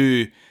are the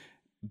 2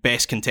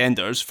 best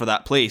contenders for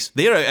that place.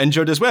 They're out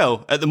injured as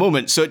well at the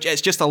moment, so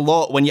it's just a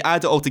lot. When you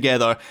add it all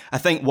together, I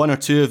think 1 or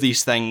 2 of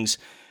these things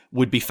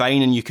would be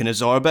fine and you can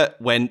absorb it.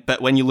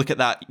 But when you look at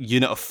that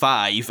unit of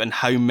 5 and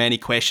how many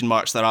question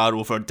marks there are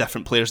over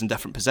different players in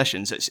different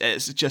positions,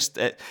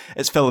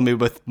 it's filling me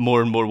with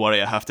more and more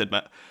worry, I have to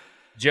admit.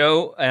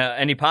 Joe,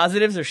 any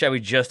positives, or shall we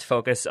just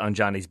focus on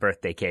Johnny's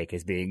birthday cake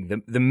as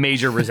being the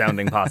major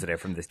resounding positive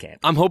from this camp?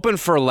 I'm hoping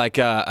for like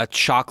a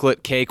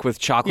chocolate cake with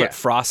chocolate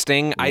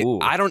frosting. Ooh,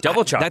 I don't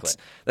double chocolate.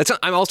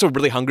 I'm also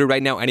really hungry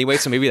right now anyway,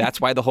 so maybe that's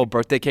why the whole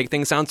birthday cake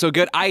thing sounds so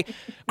good.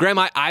 Graham,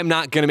 I'm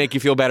not gonna make you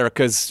feel better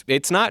because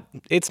it's not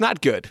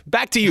good.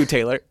 Back to you,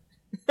 Taylor.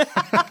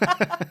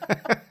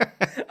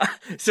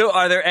 So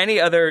are there any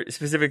other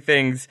specific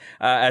things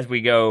as we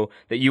go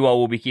that you all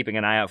will be keeping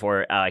an eye out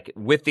for, like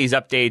with these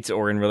updates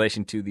or in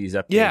relation to these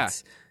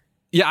updates?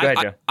 Yeah, Go ahead,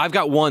 Joe. I've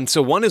got one.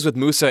 So one is with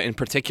Musah in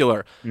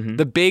particular. Mm-hmm.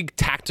 The big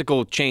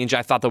tactical change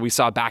I thought that we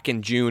saw back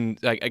in June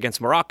against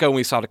Morocco, and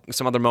we saw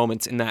some other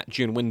moments in that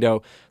June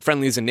window,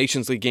 friendlies and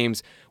Nations League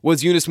games,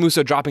 was Yunus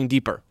Musah dropping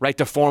deeper, right,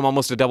 to form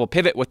almost a double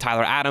pivot with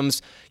Tyler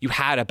Adams. You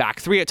had a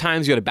back 3 at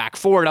times, you had a back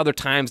 4 at other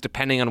times,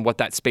 depending on what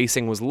that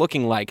spacing was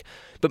looking like.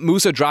 But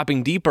Musah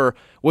dropping deeper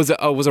was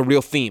a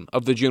real theme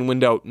of the June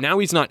window. Now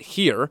he's not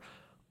here.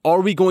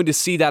 Are we going to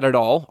see that at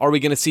all? Are we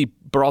going to see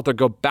Berhalter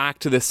go back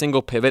to the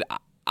single pivot?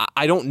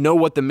 I don't know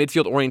what the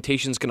midfield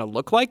orientation is going to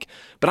look like,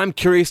 but I'm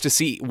curious to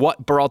see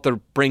what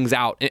Berhalter brings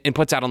out and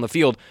puts out on the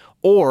field.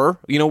 Or,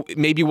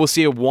 maybe we'll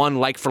see a one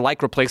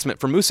like-for-like replacement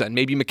for Musah, and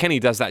maybe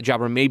McKennie does that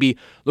job, or maybe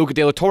Luca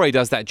De La Torre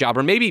does that job,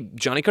 or maybe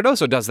Johnny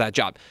Cardoso does that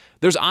job.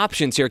 There's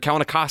options here.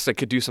 Calvin Acosta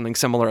could do something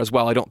similar as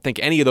well. I don't think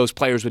any of those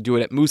players would do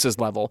it at Musah's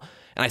level,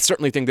 and I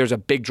certainly think there's a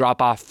big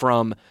drop-off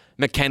from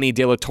McKennie,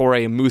 De La Torre,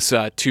 and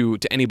Musah to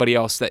anybody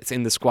else that's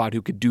in the squad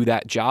who could do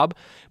that job.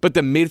 But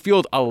the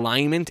midfield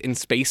alignment and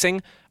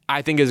spacing,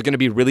 I think, is going to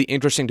be really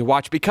interesting to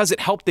watch because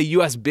it helped the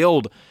U.S.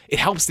 build. It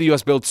helps the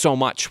U.S. build so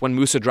much when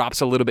Musah drops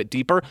a little bit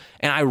deeper,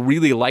 and I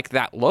really like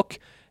that look.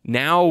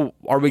 Now,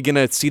 are we going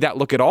to see that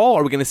look at all?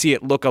 Are we going to see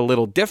it look a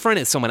little different?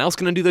 Is someone else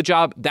going to do the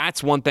job?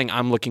 That's one thing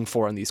I'm looking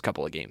for in these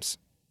couple of games.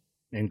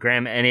 And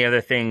Graham, any other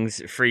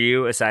things for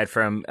you aside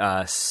from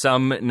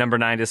some number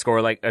 9 to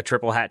score like a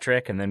triple hat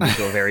trick, and then we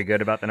feel very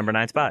good about the number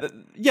 9 spot?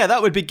 Yeah,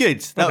 that would be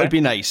good. That would be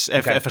nice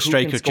if a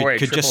striker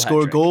could just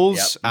score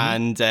goals,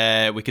 and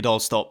we could all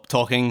stop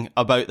talking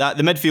about that.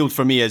 The midfield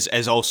for me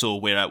is also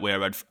where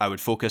I would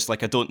focus.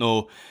 Like, I don't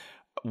know.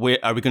 Where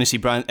are we going to see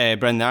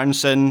Brendan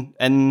Aronson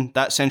in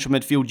that central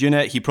midfield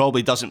unit? He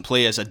probably doesn't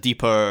play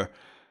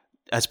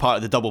as part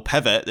of the double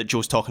pivot that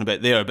Joe's talking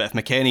about there. But if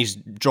McKennie's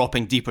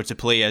dropping deeper to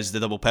play as the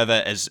double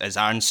pivot, is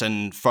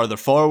Aronson further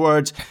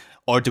forward?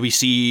 Or do we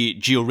see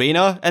Gio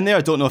Reyna in there?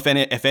 I don't know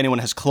if anyone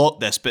has clocked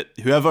this, but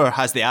whoever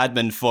has the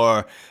admin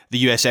for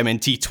the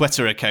USMNT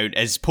Twitter account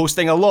is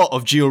posting a lot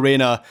of Gio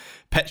Reyna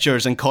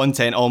pictures and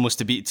content almost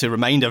to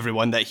remind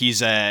everyone that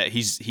he's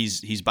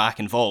back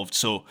involved.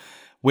 So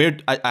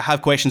I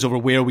have questions over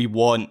where we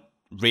want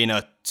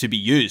Reyna to be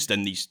used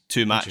in these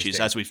two matches,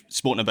 as we've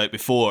spoken about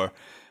before.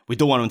 We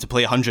don't want him to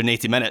play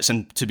 180 minutes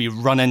and to be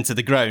run into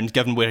the ground,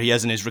 given where he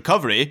is in his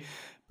recovery.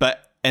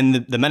 But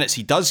in the minutes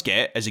he does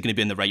get, is he going to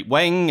be in the right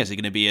wing? Is he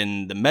going to be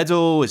in the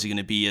middle? Is he going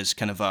to be as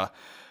kind of a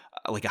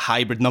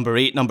hybrid number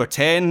 8, number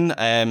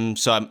 10?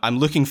 So I'm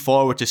looking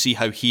forward to see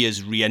how he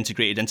is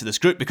reintegrated into this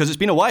group, because it's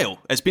been a while.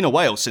 It's been a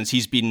while since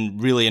he's been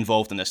really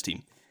involved in this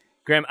team.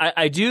 Graham,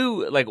 I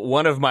do,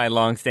 one of my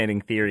longstanding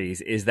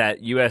theories is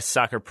that U.S.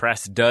 Soccer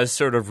Press does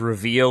sort of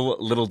reveal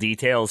little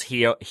details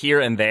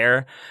here and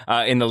there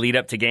in the lead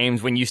up to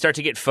games. When you start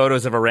to get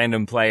photos of a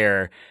random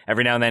player,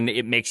 every now and then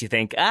it makes you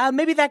think,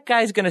 maybe that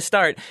guy's going to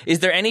start.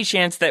 Is there any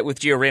chance that with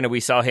Gio Reyna we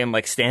saw him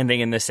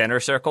standing in the center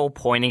circle,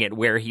 pointing at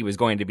where he was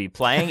going to be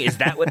playing? Is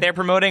that what they're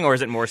promoting, or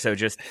is it more so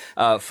just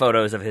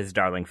photos of his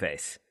darling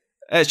face?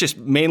 It's just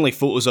mainly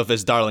photos of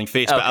his darling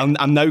face, but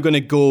I'm now going to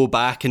go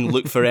back and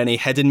look for any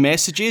hidden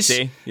messages.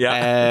 See?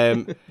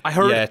 Yeah. I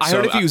heard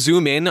if you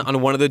zoom in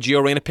on one of the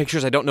Gio Reyna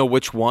pictures, I don't know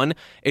which one,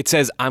 it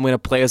says, I'm going to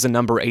play as a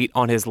number 8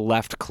 on his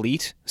left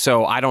cleat.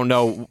 So I don't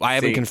know. I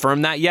haven't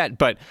confirmed that yet,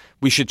 but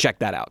we should check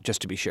that out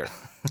just to be sure.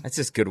 That's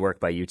just good work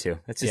by you two.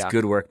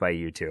 Good work by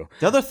you two.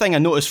 The other thing I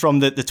noticed from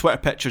the Twitter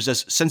pictures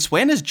is, since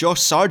when has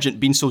Josh Sargent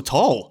been so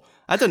tall?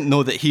 I didn't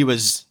know that he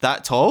was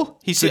that tall.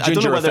 I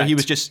don't know whether he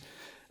was just...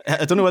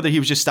 I don't know whether he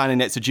was just standing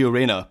next to Gio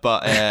Reyna,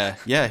 but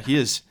yeah, he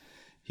is.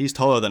 He's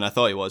taller than I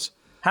thought he was.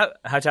 How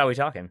tall are we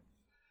talking?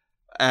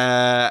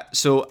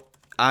 So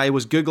I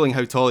was Googling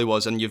how tall he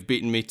was, and you've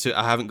beaten me to...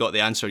 I haven't got the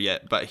answer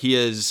yet, but he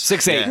is...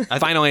 6'8". Yeah,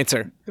 final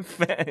answer.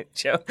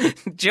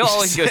 Joe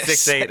always goes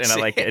 6'8", and I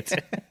like it.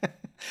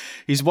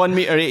 He's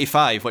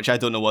 1.85 m, which I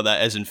don't know what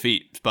that is in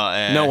feet,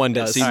 but... no one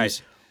does. Seems... All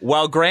right.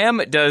 While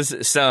Graham does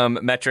some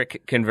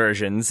metric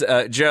conversions,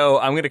 Joe,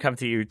 I'm going to come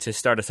to you to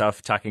start us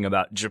off talking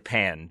about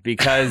Japan,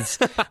 because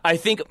I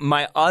think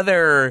my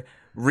other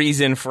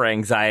reason for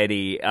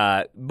anxiety.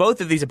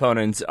 Both of these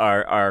opponents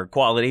are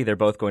quality. They're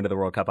both going to the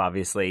World Cup,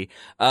 obviously.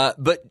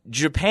 But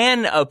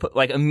Japan,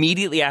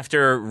 immediately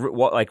after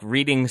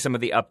reading some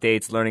of the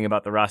updates, learning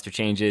about the roster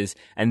changes,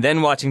 and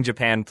then watching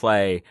Japan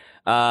play,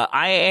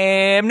 I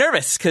am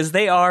nervous because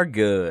they are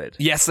good.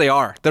 Yes, they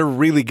are. They're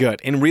really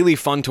good and really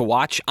fun to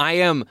watch. I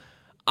am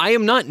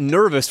not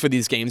nervous for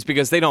these games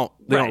because they don't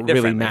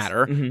really friendlies.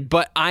 Matter. Mm-hmm.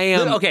 But I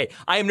am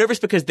I am nervous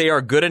because they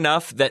are good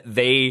enough that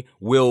they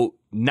will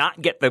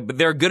not get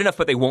they're good enough,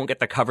 but they won't get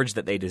the coverage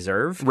that they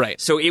deserve. Right.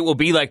 So it will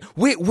be like,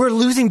 wait, we're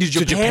losing to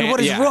Japan. What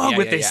is wrong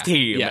with this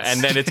team? Yes.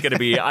 And then it's going to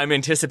be, I'm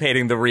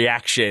anticipating the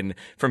reaction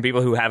from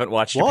people who haven't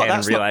watched Japan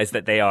and realize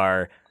that they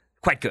are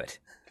quite good.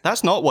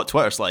 That's not what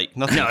Twitter's like.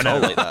 Nothing at all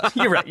like that.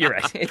 You're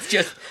right. It's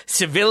just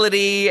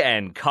civility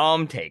and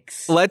calm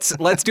takes. Let's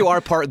do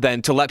our part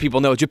then to let people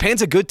know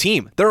Japan's a good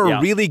team. They're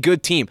a really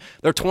good team.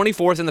 They're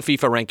 24th in the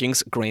FIFA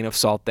rankings. Grain of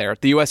salt there.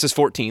 The U.S. is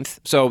 14th,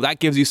 so that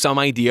gives you some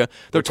idea.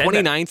 They're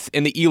 29th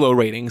in the ELO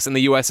ratings, and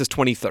the U.S. is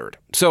 23rd.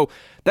 So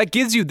that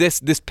gives you this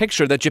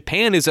picture that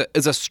Japan is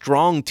a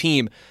strong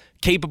team,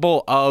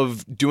 capable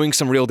of doing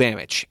some real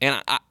damage.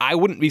 And I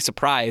wouldn't be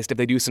surprised if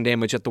they do some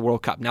damage at the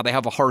World Cup. Now, they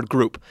have a hard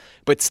group,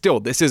 but still,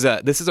 this is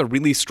a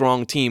really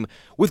strong team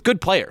with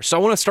good players. So I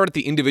want to start at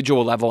the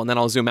individual level, and then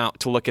I'll zoom out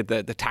to look at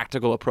the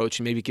tactical approach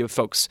and maybe give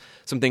folks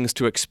some things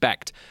to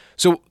expect.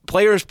 So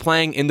players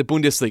playing in the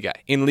Bundesliga,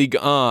 in Ligue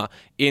 1,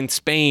 in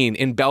Spain,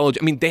 in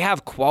Belgium, I mean, they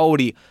have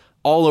quality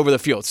all over the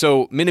field.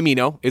 So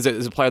Minamino is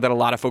a player that a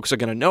lot of folks are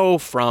going to know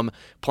from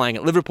playing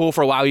at Liverpool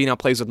for a while. He now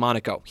plays with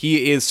Monaco.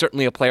 He is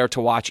certainly a player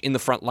to watch in the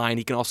front line.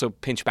 He can also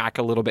pinch back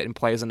a little bit and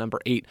play as a number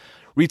 8.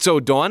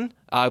 Ritsu Doan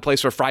plays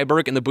for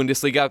Freiburg in the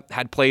Bundesliga,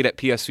 had played at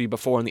PSV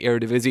before in the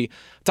Eredivisie.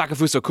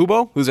 Takefusa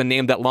Kubo, who's a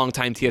name that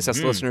longtime TSS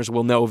listeners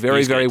will know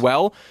very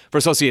well for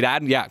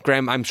Sociedad. Yeah,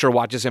 Graham, I'm sure,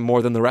 watches him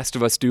more than the rest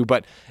of us do,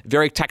 but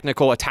very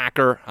technical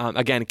attacker.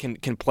 Again,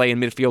 can play in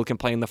midfield, can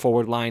play in the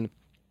forward line.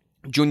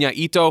 Junya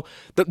Ito.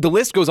 The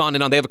list goes on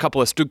and on. They have a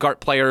couple of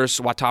Stuttgart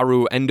players,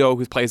 Wataru Endo,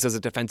 who plays as a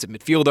defensive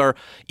midfielder,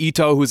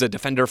 Ito, who's a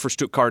defender for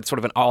Stuttgart, sort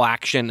of an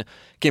all-action,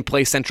 can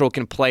play central,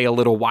 can play a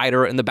little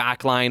wider in the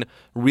back line,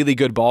 really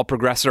good ball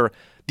progressor.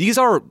 These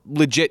are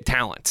legit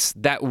talents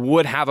that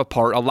would have a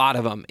part, a lot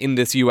of them, in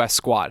this U.S.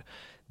 squad.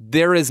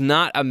 There is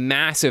not a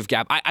massive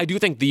gap. I do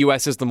think the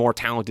U.S. is the more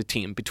talented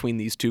team between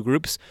these two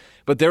groups,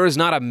 but there is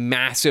not a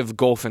massive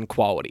gulf in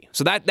quality.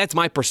 So that's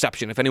my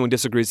perception. If anyone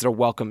disagrees, they're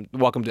welcome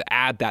to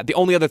add that. The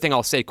only other thing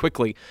I'll say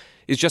quickly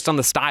is just on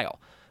the style.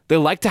 They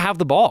like to have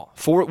the ball.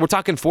 We're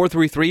talking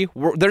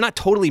 4-3-3. They're not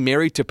totally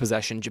married to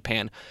possession,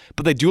 Japan,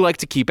 but they do like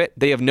to keep it.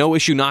 They have no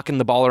issue knocking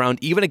the ball around,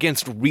 even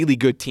against really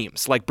good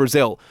teams like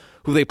Brazil,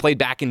 who they played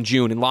back in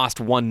June and lost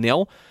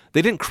 1-0.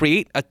 They didn't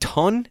create a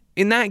ton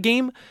in that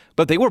game,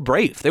 but they were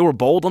brave. They were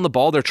bold on the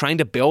ball. They're trying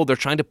to build. They're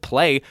trying to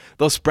play.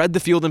 They'll spread the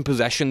field in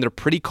possession. They're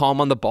pretty calm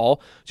on the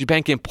ball.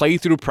 Japan can play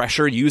through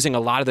pressure using a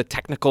lot of the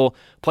technical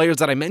players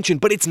that I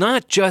mentioned, but it's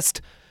not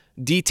just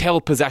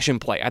detailed possession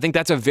play. I think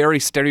that's a very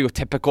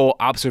stereotypical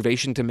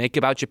observation to make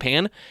about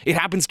Japan. It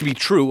happens to be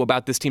true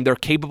about this team. They're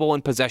capable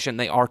in possession.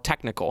 They are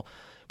technical.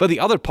 But the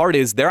other part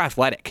is they're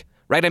athletic,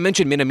 right? I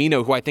mentioned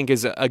Minamino, who I think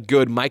is a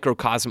good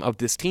microcosm of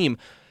this team.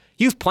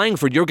 He's playing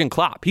for Jurgen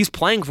Klopp. He's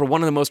playing for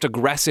one of the most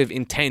aggressive,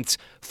 intense,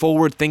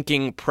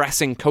 forward-thinking,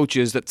 pressing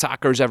coaches that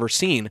soccer's ever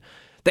seen.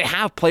 They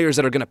have players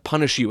that are going to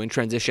punish you in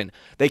transition.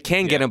 They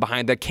can get in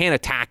behind. They can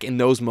attack in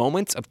those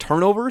moments of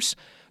turnovers.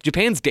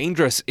 Japan's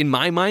dangerous, in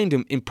my mind,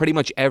 in pretty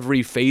much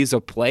every phase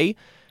of play.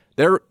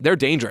 They're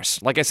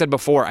dangerous. Like I said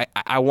before,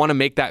 I want to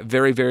make that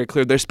very, very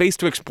clear. There's space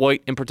to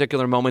exploit in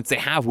particular moments. They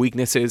have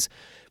weaknesses.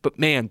 But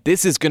man,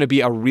 this is going to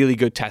be a really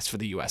good test for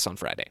the U.S. on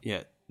Friday.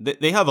 Yeah.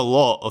 They have a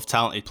lot of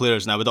talented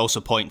players, and I would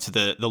also point to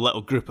the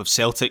little group of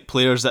Celtic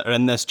players that are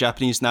in this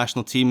Japanese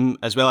national team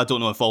as well. I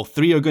don't know if all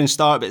three are going to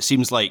start, but it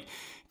seems like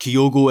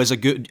Kyogo is a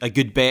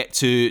good bet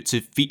to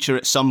feature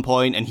at some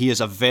point, and he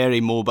is a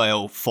very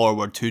mobile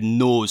forward who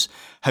knows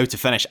how to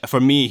finish. For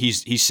me,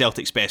 he's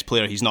Celtic's best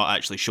player. He's not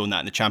actually shown that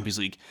in the Champions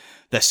League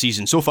this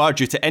season so far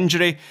due to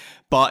injury,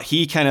 but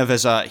he kind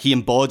of he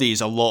embodies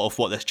a lot of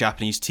what this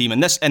Japanese team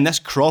and this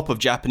crop of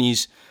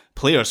Japanese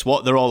players,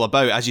 what they're all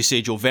about. As you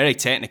say, Joe, very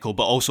technical,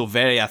 but also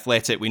very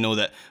athletic. We know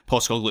that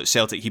Postecoglou at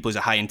Celtic, he plays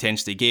a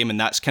high-intensity game, and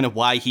that's kind of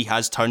why he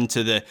has turned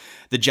to the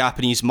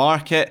Japanese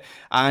market.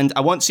 And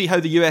I want to see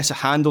how the US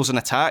handles an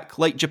attack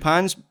like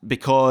Japan's,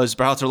 because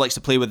Berhalter likes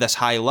to play with this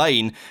high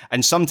line,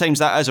 and sometimes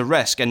that is a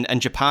risk,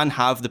 and Japan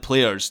have the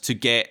players to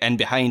get in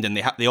behind,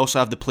 and they also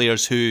have the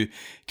players who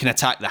can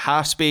attack the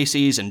half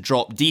spaces and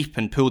drop deep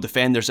and pull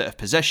defenders out of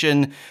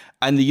position.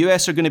 And the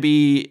US they're going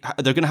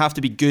to have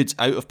to be good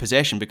out of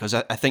possession, because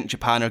I think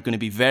Japan are going to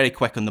be very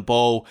quick on the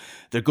ball.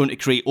 They're going to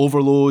create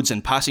overloads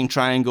and passing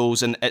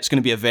triangles, and it's going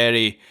to be a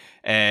very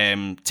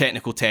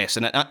technical test.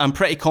 And I'm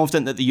pretty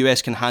confident that the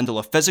US can handle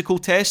a physical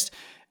test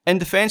in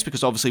defence,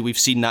 because obviously we've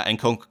seen that in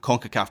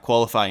CONCACAF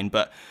qualifying.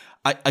 But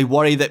I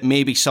worry that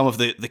maybe some of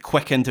the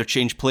quick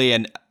interchange play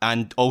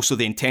and also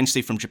the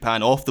intensity from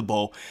Japan off the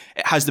ball,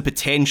 it has the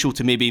potential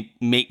to maybe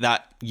make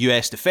that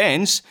US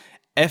defence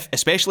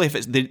especially if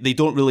they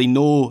don't really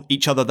know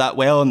each other that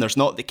well and there's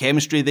not the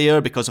chemistry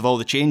there because of all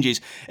the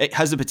changes, it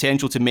has the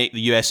potential to make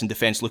the US in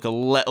defence look a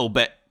little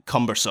bit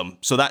cumbersome.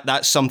 So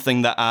that's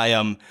something that I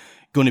am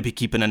going to be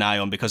keeping an eye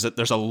on, because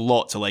there's a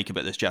lot to like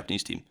about this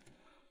Japanese team.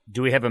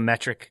 Do we have a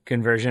metric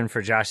conversion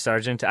for Josh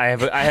Sargent? I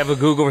have a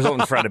Google result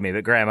in front of me,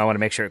 but Graham, I want to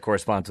make sure it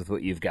corresponds with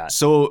what you've got.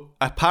 So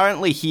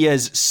apparently he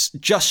is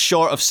just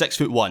short of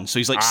 6'1", so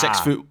he's like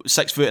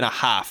 6 foot and a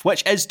half,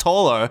 which is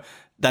taller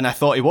than I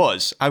thought he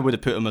was. I would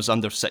have put him as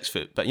under 6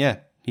 foot, but yeah,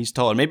 he's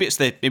taller. Maybe it's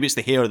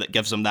the hair that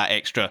gives him that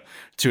extra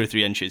 2 or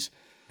 3 inches.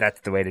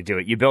 That's the way to do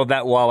it. You build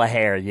that wall of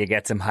hair, you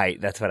get some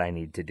height. That's what I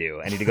need to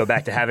do. I need to go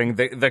back to having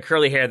the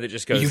curly hair that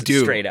just goes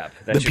straight up.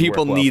 The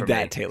people need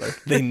that, Taylor.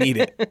 They need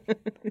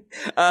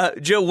it.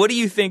 Joe, what do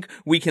you think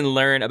we can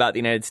learn about the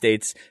United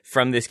States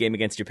from this game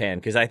against Japan?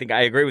 Because I think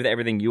I agree with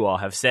everything you all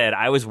have said.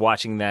 I was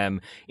watching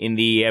them in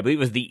I believe it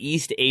was the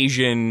East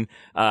Asian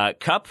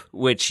Cup,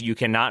 which you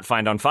cannot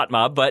find on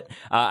FOTMOB, but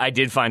I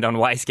did find on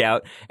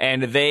Y-Scout.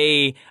 And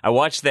I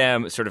watched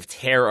them sort of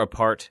tear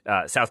apart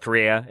South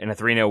Korea in a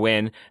 3-0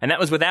 win. And that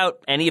was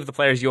without any of the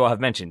players you all have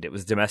mentioned. It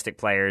was domestic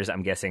players,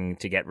 I'm guessing,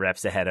 to get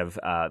reps ahead of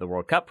the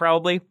World Cup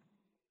probably.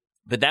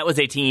 But that was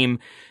a team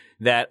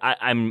that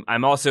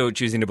I'm also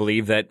choosing to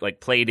believe that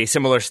like played a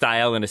similar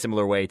style in a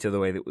similar way to the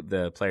way that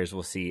the players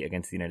will see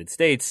against the United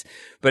States.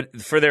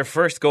 But for their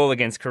first goal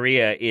against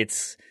Korea,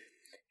 it's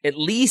at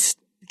least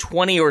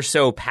 20 or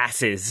so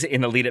passes in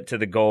the lead up to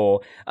the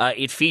goal.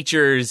 It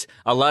features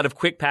a lot of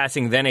quick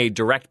passing, then a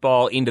direct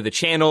ball into the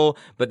channel,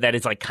 but that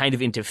is like kind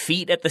of into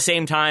feet at the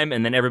same time.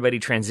 And then everybody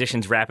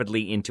transitions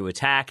rapidly into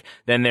attack.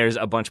 Then there's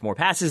a bunch more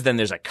passes. Then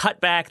there's a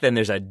cutback. Then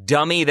there's a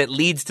dummy that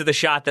leads to the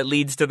shot that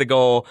leads to the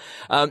goal.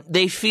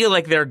 They feel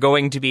like they're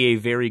going to be a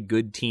very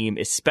good team,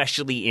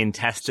 especially in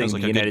testing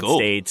the United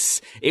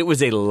States. It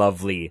was a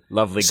lovely,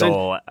 lovely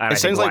goal. It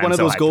sounds like one of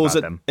those goals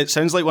it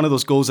sounds like one of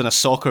those goals in a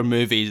soccer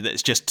movie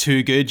that's just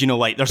too good. You know,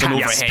 like there's an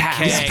overhead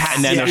kick,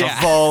 and then there's a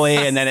volley,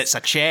 and then it's a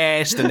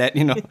chest, and then,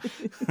 you know.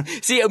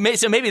 See,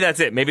 so maybe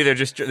that's it. Maybe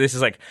this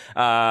is like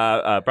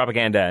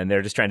propaganda, and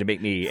they're just trying to make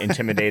me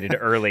intimidated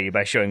early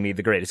by showing me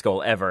the greatest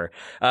goal ever.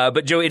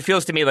 But Joe, it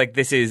feels to me like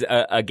this is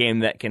a game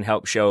that can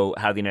help show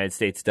how the United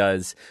States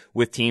does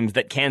with teams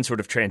that can sort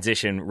of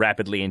transition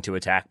rapidly into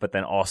attack, but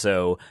then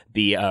also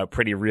be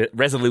pretty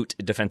resolute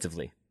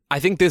defensively. I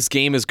think this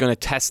game is going to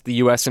test the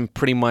U.S. in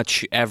pretty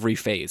much every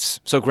phase.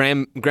 So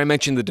Graham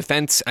mentioned the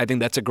defense. I think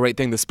that's a great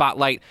thing to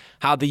spotlight.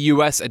 How the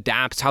U.S.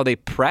 adapts, how they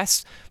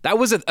press. That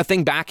was a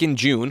thing back in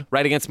June,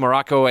 right, against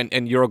Morocco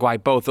and Uruguay,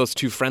 both those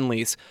two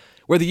friendlies,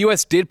 where the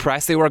U.S. did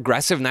press. They were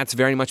aggressive, and that's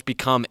very much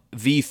become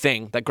the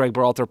thing that Greg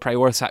Berhalter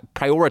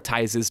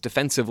prioritizes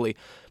defensively.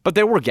 But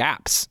there were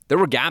gaps. There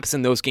were gaps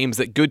in those games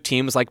that good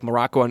teams like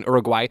Morocco and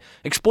Uruguay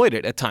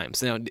exploited at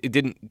times. Now, it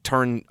didn't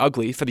turn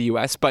ugly for the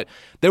U.S., but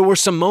there were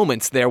some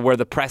moments there where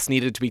the press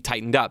needed to be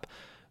tightened up.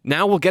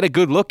 Now we'll get a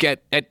good look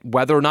at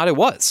whether or not it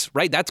was,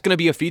 right? That's going to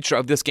be a feature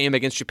of this game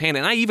against Japan,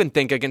 and I even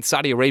think against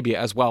Saudi Arabia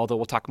as well, though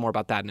we'll talk more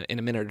about that in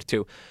a minute or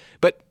two.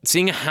 But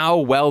seeing how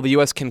well the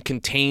U.S. can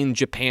contain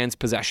Japan's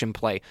possession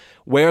play,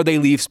 where they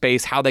leave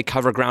space, how they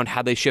cover ground,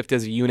 how they shift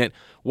as a unit,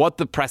 what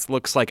the press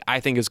looks like, I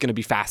think is going to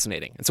be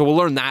fascinating. And so we'll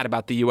learn that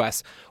about the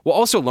U.S. We'll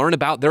also learn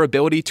about their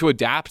ability to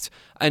adapt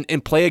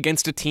and play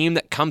against a team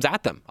that comes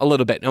at them a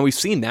little bit. And we've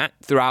seen that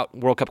throughout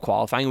World Cup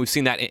qualifying. We've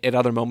seen that at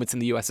other moments in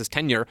the U.S.'s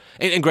tenure,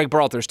 and Greg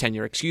Berhalter's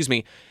tenure,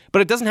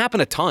 But it doesn't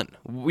happen a ton.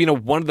 You know,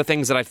 one of the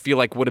things that I feel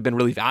like would have been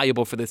really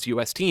valuable for this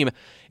U.S. team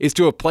is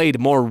to have played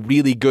more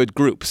really good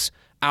groups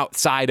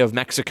outside of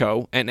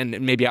Mexico and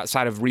maybe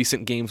outside of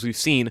recent games we've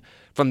seen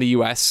from the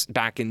U.S.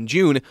 back in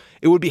June.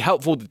 It would be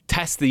helpful to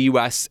test the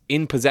U.S.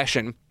 in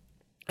possession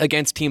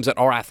against teams that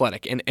are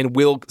athletic and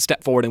will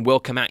step forward and will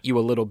come at you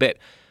a little bit.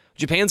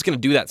 Japan's going to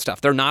do that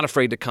stuff. They're not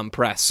afraid to come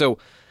press. So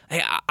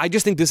I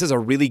just think this is a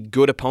really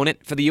good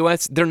opponent for the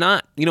U.S. They're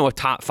not, a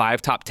top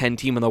 5, top 10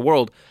 team in the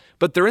world,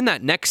 but they're in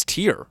that next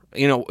tier,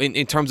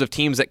 in terms of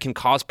teams that can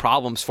cause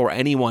problems for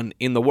anyone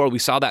in the world. We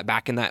saw that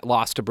back in that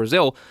loss to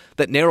Brazil,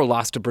 that narrow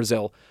loss to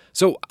Brazil.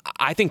 So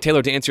I think,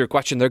 Taylor, to answer your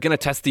question, they're going to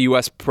test the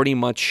U.S. pretty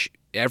much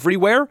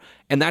everywhere,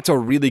 and that's a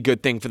really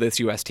good thing for this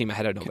U.S. team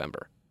ahead of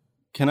November.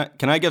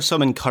 Can I give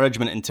some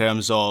encouragement in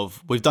terms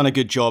of, we've done a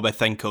good job, I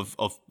think, of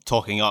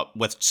talking up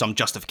with some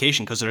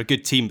justification because they're a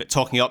good team, but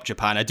talking up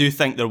Japan, I do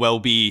think there will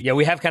be. Yeah,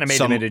 we have kind of made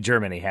them into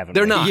Germany, haven't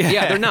they're we? Not.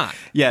 Yeah, they're not.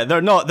 Yeah,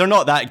 they're not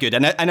that good,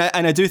 and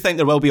I do think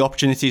there will be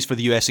opportunities for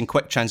the US in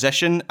quick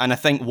transition, and I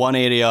think one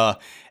area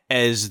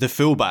is the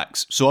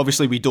fullbacks. So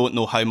obviously we don't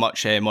know how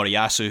much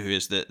Moriyasu, who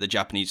is the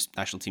Japanese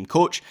national team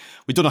coach,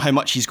 we don't know how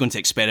much he's going to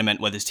experiment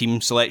with his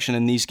team selection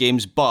in these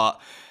games, but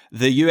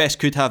the US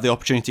could have the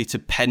opportunity to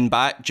pin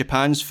back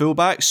Japan's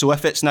fullbacks. So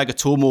if it's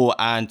Nagatomo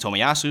and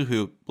Tomiyasu,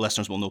 who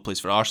listeners will know plays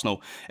for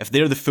Arsenal, if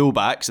they're the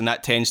fullbacks, and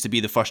that tends to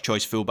be the first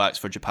choice fullbacks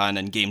for Japan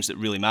in games that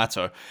really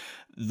matter,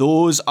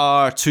 those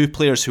are two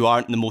players who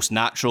aren't the most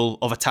natural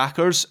of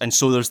attackers. And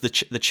so there's the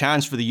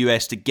chance for the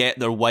US to get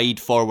their wide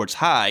forwards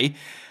high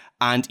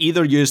and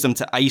either use them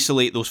to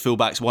isolate those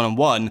fullbacks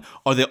one-on-one,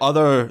 or the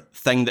other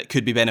thing that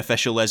could be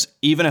beneficial is,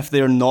 even if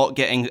they're not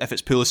getting, if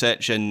it's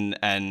Pulisic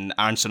and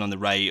Aronson on the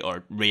right,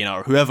 or Reina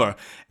or whoever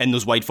in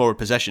those wide forward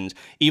positions,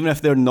 even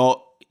if they're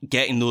not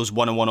getting those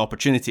one-on-one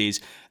opportunities,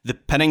 the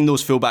pinning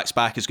those fullbacks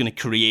back is going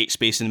to create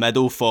space in the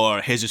middle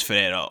for Jesus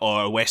Ferreira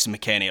or Weston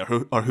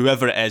McKennie or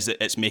whoever it is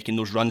that's making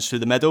those runs through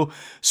the middle.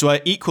 So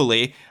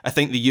equally, I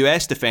think the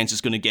US defence is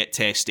going to get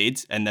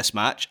tested in this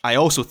match. I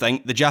also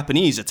think the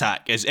Japanese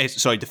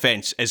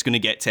defence is going to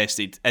get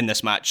tested in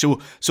this match.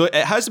 So it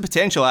has the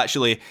potential,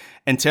 actually,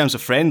 in terms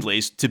of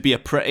friendlies, to be a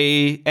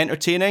pretty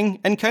entertaining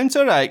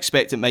encounter. I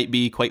expect it might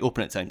be quite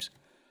open at times.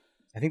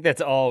 I think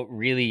that's all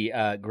really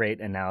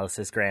great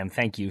analysis, Graham.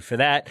 Thank you for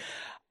that.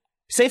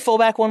 Say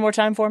fullback one more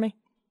time for me.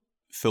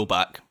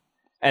 Fullback.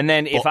 And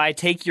then if I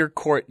take your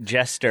court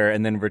jester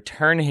and then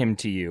return him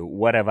to you,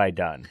 what have I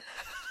done?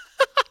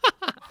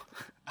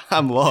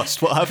 I'm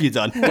lost. What have you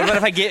done? What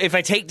about if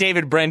I take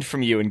David Brent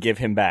from you and give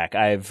him back?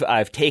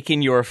 I've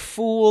taken your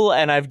fool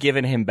and I've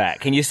given him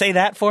back. Can you say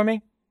that for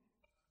me?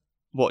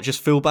 What,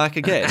 just fullback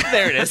again?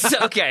 There it is.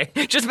 Okay.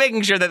 Just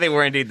making sure that they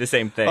were indeed the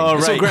same thing. Oh,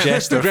 right. So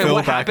Jester, Graham,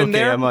 what fullback. happened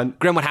there?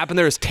 Graham, what happened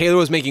there is Taylor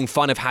was making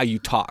fun of how you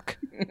talk.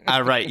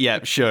 Right,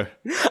 yeah, sure.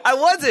 I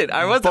wasn't,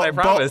 I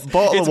promise.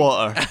 Bottle of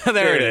water.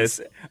 There it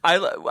is.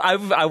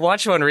 I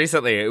watched one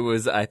recently.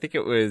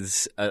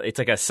 It's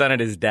like a son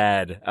and his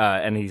dad,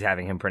 and he's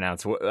having him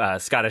pronounce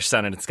Scottish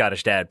son and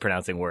Scottish dad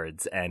pronouncing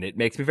words, and it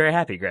makes me very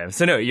happy, Graham.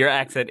 So no, your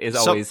accent is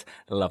always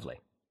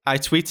lovely. I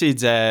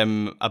tweeted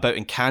about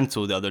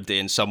Encanto the other day,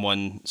 and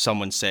someone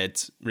said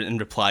in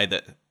reply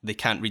that they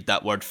can't read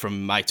that word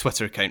from my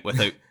Twitter account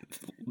without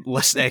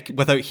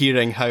without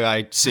hearing how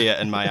I say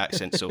it in my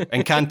accent. So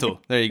Encanto,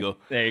 there you go.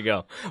 There you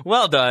go.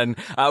 Well done.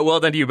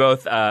 Well done to you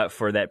both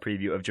for that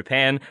preview of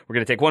Japan. We're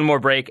going to take one more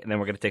break, and then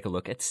we're going to take a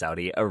look at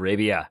Saudi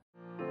Arabia.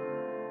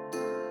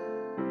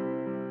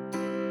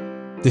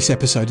 This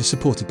episode is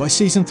supported by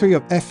Season 3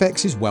 of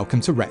FX's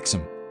Welcome to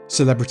Wrexham.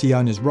 Celebrity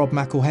owners Rob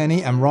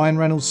McElhenney and Ryan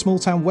Reynolds'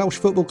 small-town Welsh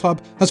football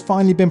club has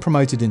finally been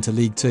promoted into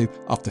League 2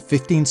 after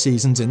 15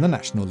 seasons in the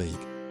National League.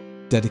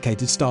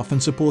 Dedicated staff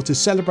and supporters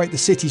celebrate the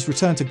city's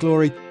return to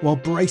glory while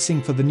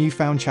bracing for the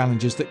newfound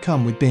challenges that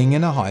come with being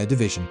in a higher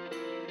division.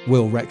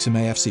 Will Wrexham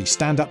AFC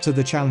stand up to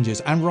the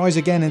challenges and rise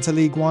again into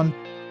League 1?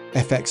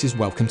 FX's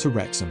Welcome to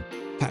Wrexham.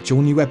 Catch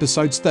all new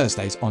episodes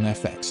Thursdays on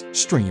FX.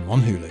 Stream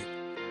on Hulu.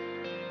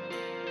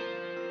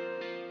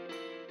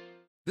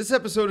 This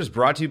episode is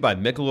brought to you by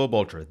Michelob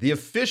Ultra, the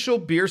official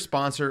beer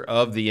sponsor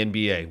of the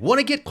NBA. Want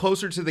to get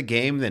closer to the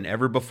game than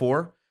ever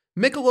before?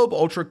 Michelob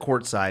Ultra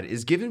Courtside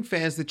is giving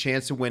fans the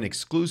chance to win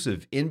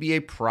exclusive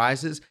NBA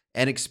prizes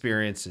and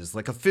experiences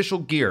like official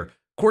gear,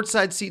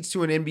 courtside seats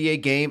to an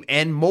NBA game,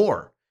 and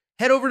more.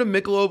 Head over to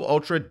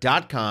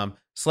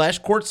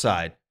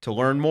MichelobUltra.com/courtside to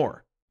learn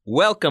more.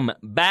 Welcome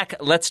back.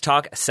 Let's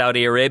talk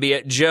Saudi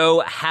Arabia.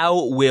 Joe,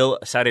 how will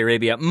Saudi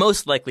Arabia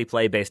most likely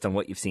play based on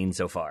what you've seen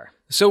so far?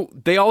 So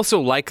they also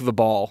like the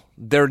ball.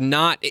 They're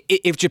not.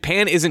 If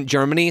Japan isn't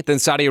Germany, then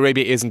Saudi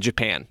Arabia isn't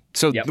Japan.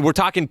 So we're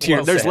talking tier.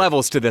 Well there's said.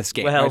 levels to this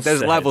game. Well Right? There's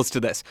said. levels to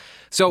this.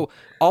 So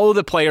all of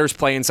the players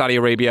play in Saudi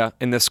Arabia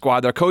in this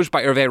squad. They're coached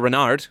by Hervé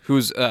Renard,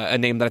 who's a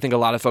name that I think a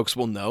lot of folks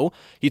will know.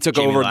 He took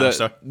Jamie over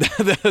Lannister.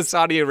 the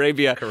Saudi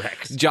Arabia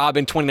job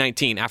in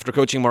 2019 after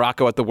coaching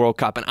Morocco at the World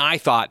Cup. And I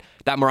thought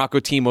that Morocco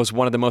team was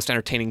one of the most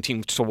entertaining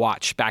teams to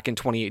watch back in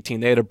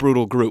 2018. They had a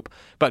brutal group,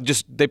 but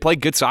just they play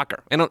good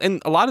soccer.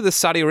 And a lot of this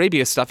Saudi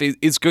Arabia stuff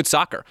is good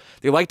soccer.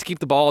 They like to keep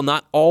the ball,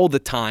 not all the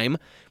time,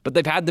 but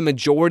they've had the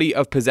majority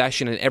of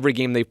possession in every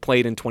game they've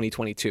played in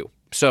 2022.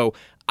 So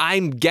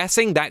I'm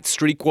guessing that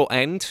streak will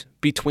end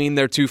between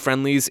their two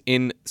friendlies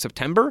in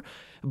September.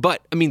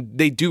 But, I mean,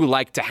 they do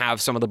like to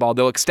have some of the ball.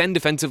 They'll extend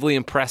defensively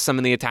and press some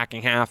in the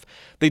attacking half.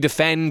 They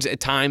defend at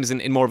times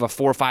in more of a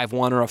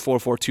 4-5-1 or a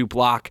 4-4-2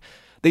 block.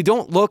 They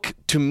don't look,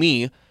 to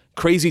me,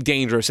 crazy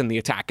dangerous in the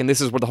attack. And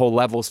this is where the whole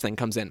levels thing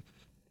comes in.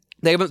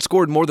 They haven't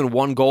scored more than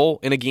one goal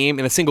in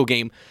a single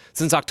game,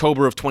 since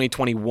October of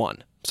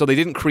 2021. So they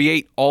didn't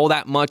create all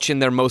that much in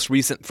their most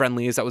recent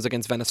friendlies. That was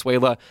against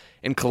Venezuela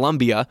and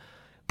Colombia.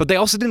 But they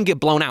also didn't get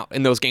blown out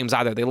in those games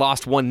either. They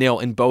lost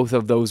 1-0 in both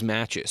of those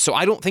matches. So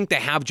I don't think they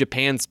have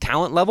Japan's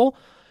talent level,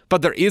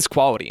 but there is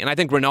quality. And I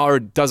think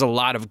Renard does a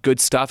lot of good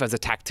stuff as a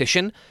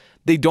tactician.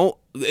 They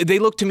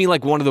look to me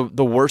like one of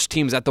the worst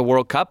teams at the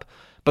World Cup,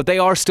 but they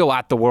are still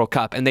at the World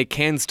Cup, and they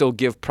can still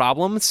give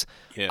problems.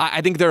 Yeah.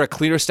 I think they're a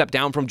clear step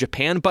down from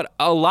Japan, but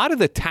a lot of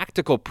the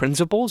tactical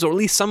principles, or at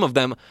least some of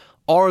them,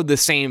 are the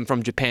same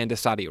from Japan to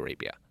Saudi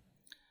Arabia.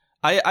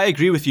 I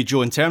agree with you,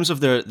 Joe. In terms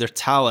of their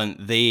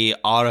talent, they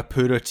are a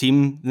poorer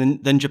team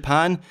than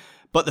Japan.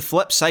 But the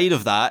flip side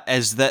of that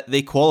is that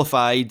they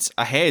qualified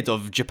ahead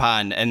of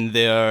Japan in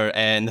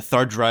the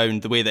third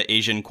round. The way that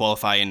Asian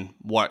qualifying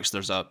works,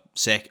 there's a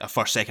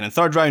first, second, and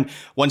third round.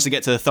 Once they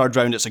get to the third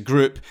round, it's a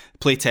group,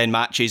 play 10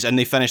 matches, and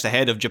they finished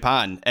ahead of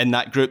Japan in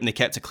that group, and they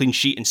kept a clean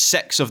sheet in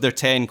 6 of their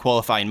 10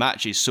 qualifying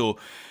matches. So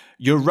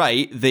you're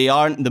right, they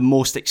aren't the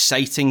most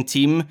exciting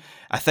team.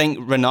 I think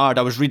Renard,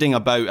 I was reading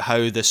about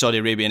how the Saudi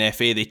Arabian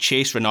FA, they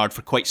chased Renard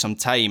for quite some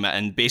time,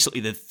 and basically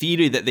the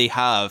theory that they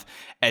have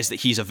is that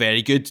he's a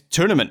very good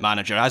tournament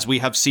manager, as we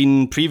have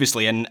seen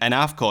previously in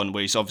AFCON,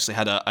 where he's obviously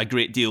had a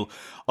great deal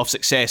of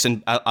success,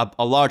 and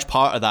a large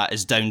part of that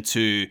is down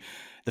to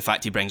the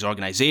fact he brings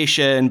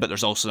organisation, but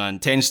there's also an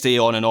intensity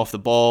on and off the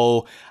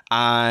ball,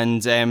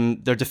 and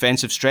their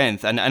defensive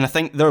strength. And I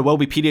think there will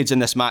be periods in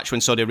this match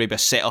when Saudi Arabia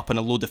set up in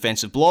a low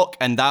defensive block,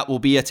 and that will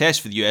be a test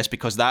for the US,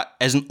 because that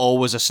isn't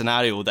always a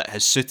scenario that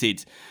has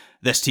suited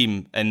this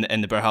team in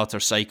the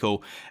Berhalter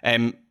cycle.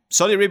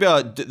 Saudi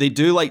Arabia, they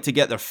do like to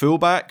get their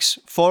fullbacks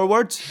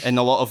forward in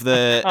a lot of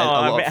the...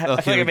 I feel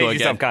like I made you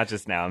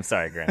self-conscious now. I'm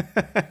sorry, Graham.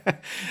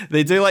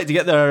 They do like to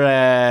get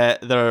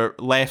their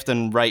left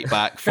and right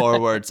back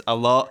forwards a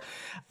lot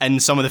in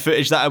some of the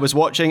footage that I was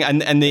watching,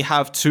 and they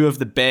have two of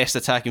the best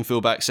attacking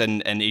fullbacks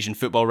in Asian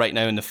football right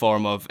now in the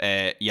form of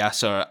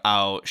Yasser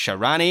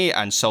Al-Sharani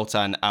and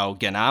Sultan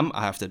Al-Ghanam.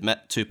 I have to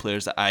admit, two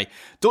players that I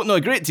don't know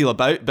a great deal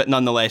about, but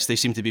nonetheless they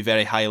seem to be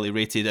very highly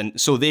rated, and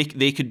so they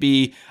could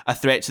be a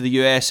threat to the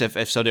US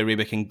if Saudi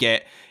Arabia can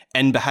get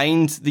in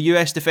behind the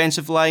US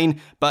defensive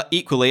line, but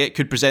equally it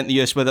could present the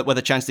US with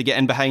a chance to get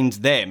in behind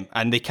them,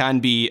 and they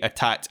can be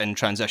attacked in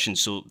transition,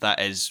 so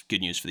that is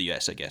good news for the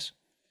US, I guess.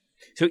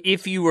 So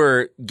if you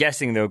were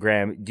guessing, though,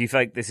 Graham, do you feel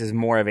like this is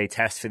more of a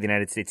test for the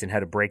United States in how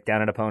to break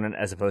down an opponent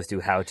as opposed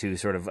to how to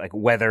sort of like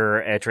weather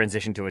a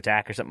transition to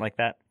attack or something like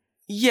that?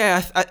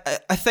 Yeah,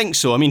 I think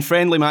so. I mean,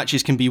 friendly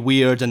matches can be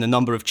weird, and the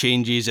number of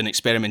changes and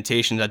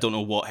experimentations, I don't know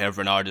what Hervé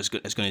Renard is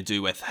going to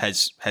do with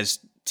his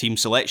team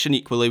selection.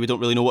 Equally, we don't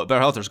really know what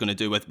Berhalter is going to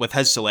do with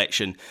his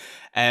selection.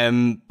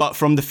 But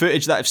from the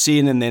footage that I've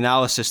seen and the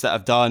analysis that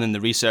I've done and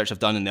the research I've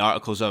done and the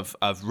articles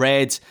I've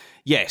read,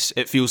 yes,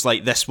 it feels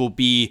like this will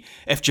be,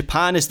 if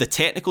Japan is the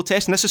technical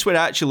test, and this is where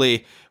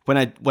actually, when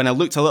I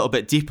looked a little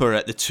bit deeper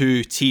at the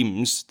two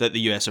teams that the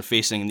US are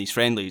facing in these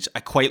friendlies,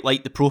 I quite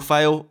like the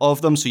profile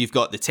of them. So you've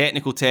got the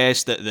technical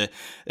test that the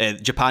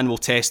Japan will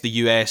test the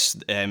US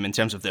in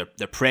terms of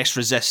their press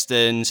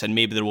resistance, and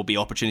maybe there will be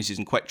opportunities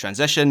in quick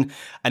transition.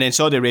 And then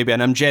Saudi Arabia,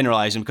 and I'm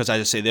generalising because,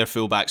 as I say, their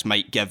fullbacks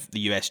might give the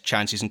US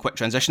chances in quick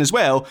transition as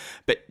well,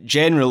 but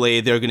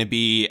generally they're going to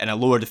be in a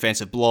lower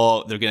defensive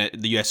block. The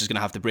US is going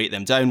to have to break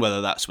them down,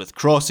 whether that's with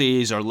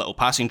crosses or little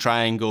passing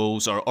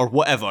triangles or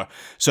whatever.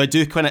 So I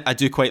do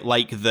quite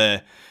like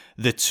the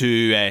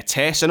two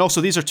tests, and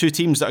also these are two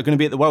teams that are going to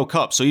be at the World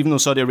Cup. So even though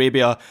Saudi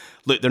Arabia,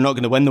 look, they're not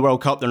going to win the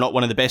World Cup, they're not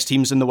one of the best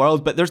teams in the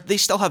world, but they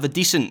still have a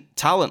decent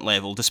talent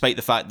level, despite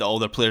the fact that all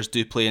their players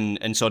do play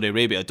in Saudi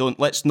Arabia.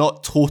 Let's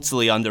not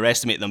totally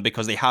underestimate them,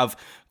 because they have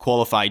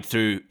qualified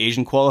through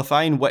Asian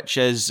qualifying, which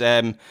is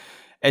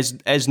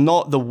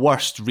not the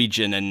worst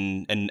region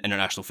in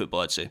international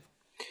football, I'd say.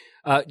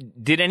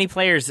 Did any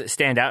players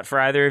stand out for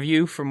either of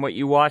you from what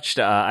you watched,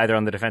 either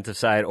on the defensive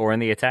side or in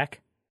the attack?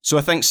 So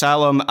I think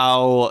Salam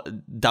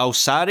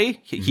Al-Dawsari,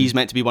 he's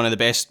meant to be one of the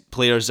best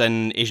players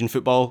in Asian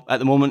football at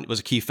the moment. Was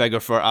a key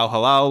figure for Al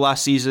Hilal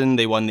last season.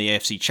 They won the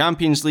AFC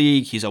Champions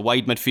League. He's a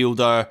wide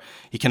midfielder.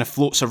 He kind of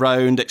floats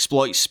around,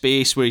 exploits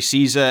space where he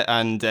sees it,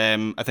 and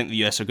I think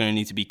the US are going to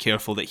need to be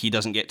careful that he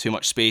doesn't get too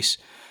much space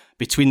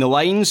between the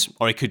lines,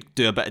 or he could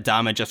do a bit of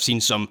damage. I've seen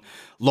some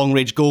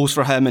long-range goals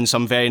for him and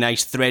some very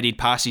nice threaded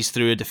passes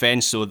through a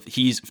defence, so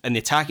he's, in the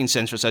attacking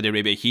sense for Saudi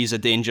Arabia, he's a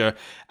danger.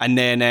 And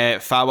then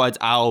Fawad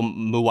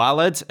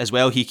Al-Muwalad as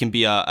well, he can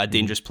be a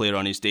dangerous player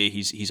on his day.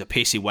 He's a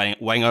pacey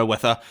winger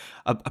with a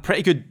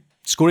pretty good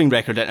scoring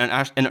record,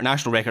 an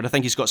international record. I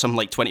think he's got something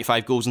like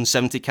 25 goals and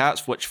 70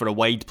 caps, which for a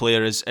wide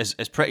player is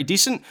pretty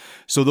decent.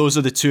 So those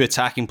are the two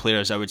attacking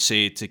players I would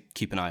say to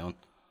keep an eye on.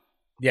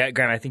 Yeah,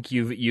 Grant, I think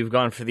you've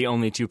gone for the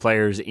only two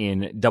players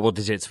in double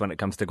digits when it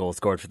comes to goals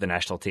scored for the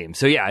national team.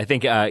 So yeah, I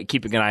think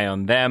keeping an eye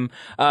on them.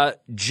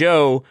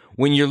 Joe,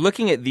 when you're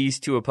looking at these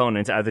two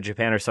opponents, either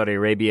Japan or Saudi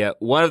Arabia,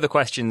 one of the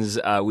questions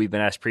we've been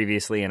asked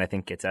previously, and I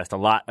think gets asked a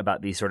lot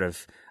about these sort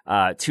of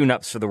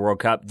tune-ups for the World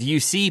Cup, do you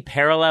see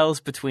parallels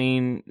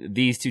between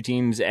these two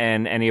teams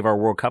and any of our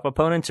World Cup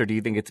opponents, or do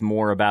you think it's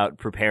more about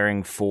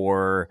preparing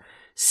for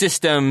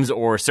systems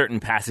or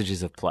certain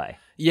passages of play?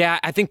 Yeah,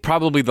 I think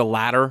probably the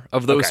latter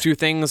of those two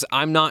things.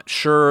 I'm not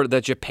sure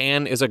that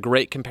Japan is a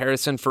great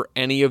comparison for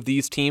any of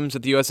these teams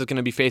that the U.S. is going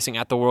to be facing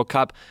at the World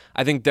Cup.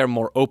 I think they're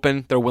more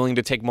open. They're willing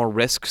to take more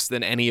risks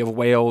than any of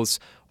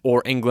Wales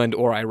or England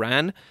or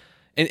Iran.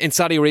 And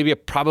Saudi Arabia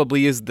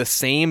probably is the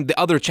same. The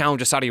other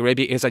challenge of Saudi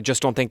Arabia is I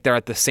just don't think they're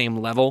at the same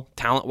level,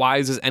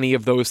 talent-wise, as any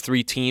of those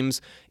three teams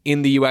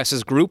in the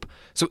U.S.'s group.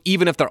 So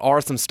even if there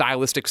are some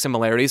stylistic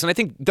similarities, and I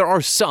think there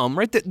are some,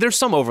 right? There's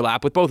some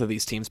overlap with both of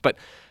these teams, but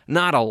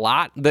not a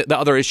lot. The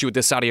other issue with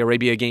this Saudi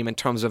Arabia game in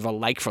terms of a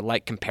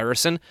like-for-like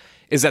comparison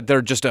is that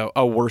they're just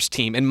a worse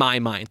team, in my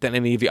mind, than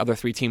any of the other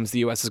three teams the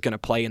U.S. is going to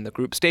play in the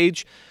group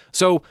stage.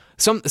 So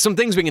some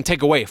things we can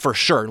take away for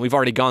sure, and we've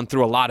already gone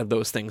through a lot of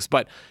those things,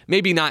 but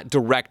maybe not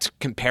direct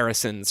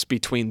comparisons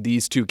between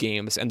these two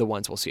games and the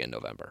ones we'll see in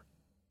November.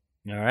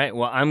 All right.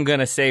 Well, I'm going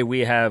to say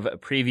we have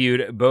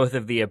previewed both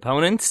of the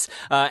opponents.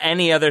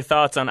 Any other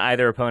thoughts on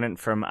either opponent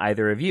from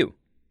either of you?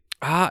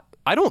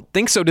 I don't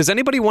think so. Does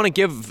anybody want to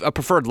give a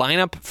preferred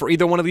lineup for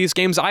either one of these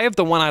games? I have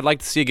the one I'd like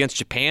to see against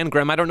Japan.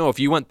 Graham, I don't know if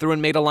you went through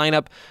and made a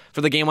lineup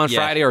for the game on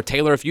Friday, or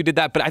Taylor, if you did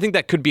that, but I think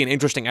that could be an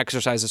interesting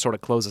exercise to sort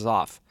of close us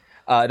off.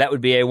 That would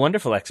be a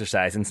wonderful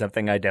exercise and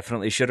something I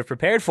definitely should have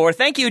prepared for.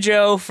 Thank you,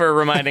 Joe, for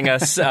reminding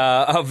us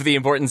of the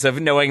importance of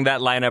knowing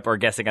that lineup or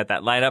guessing at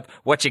that lineup.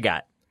 What you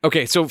got?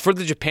 Okay, so for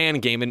the Japan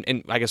game,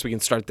 and I guess we can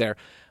start there,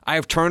 I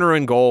have Turner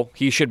in goal.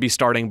 He should be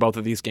starting both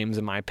of these games,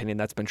 in my opinion.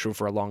 That's been true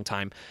for a long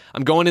time.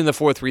 I'm going in the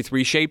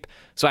 4-3-3 shape,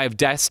 so I have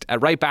Dest at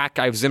right back.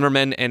 I have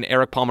Zimmerman and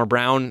Eric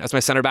Palmer-Brown as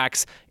my center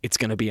backs. It's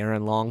going to be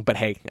Aaron Long, but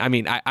hey, I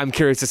mean, I'm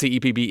curious to see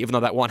EPB, even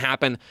though that won't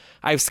happen.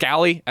 I have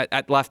Scally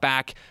at left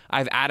back. I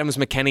have Adams,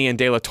 McKennie, and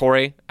De La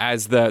Torre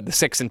as the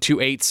 6 and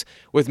 2/8,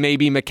 with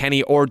maybe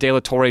McKennie or De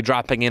La Torre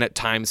dropping in at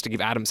times to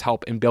give Adams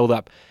help in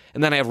build-up.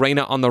 And then I have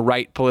Reyna on the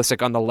right,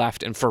 Pulisic on the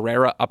left, and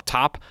Ferreira up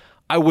top.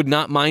 I would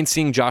not mind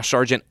seeing Josh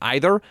Sargent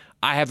either.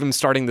 I have him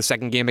starting the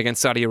second game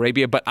against Saudi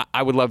Arabia, but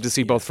I would love to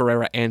see both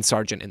Ferreira and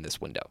Sargent in this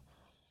window.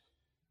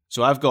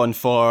 So I've gone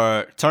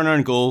for Turner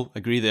in goal.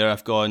 Agree there.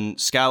 I've gone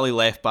Scally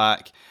left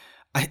back.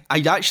 I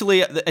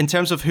actually, in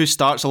terms of who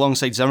starts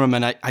alongside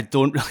Zimmerman, I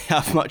don't really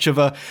have much of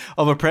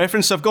a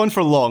preference. I've gone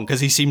for Long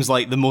because he seems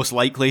like the most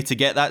likely to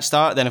get that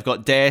start. Then I've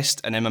got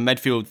Dest, and then my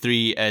midfield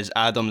three is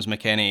Adams,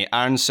 McKennie,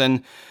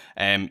 Aronson.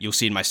 You'll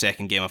see in my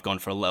second game I've gone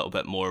for a little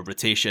bit more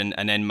rotation,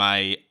 and then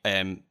my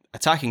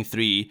attacking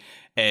three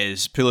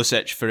is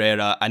Pulisic,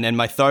 Ferreira, and then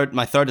my third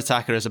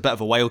attacker is a bit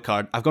of a wild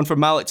card. I've gone for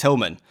Malik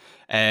Tillman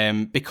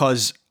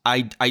because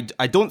I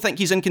don't think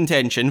he's in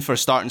contention for a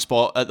starting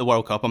spot at the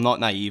World Cup. I'm not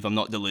naive, I'm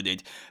not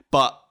deluded,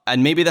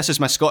 and maybe this is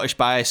my Scottish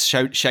bias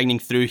shining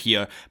through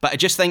here, but I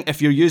just think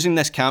if you're using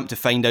this camp to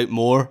find out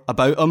more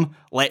about him,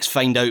 let's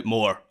find out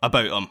more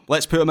about him.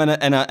 Let's put him in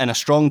a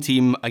strong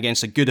team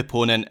against a good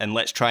opponent, and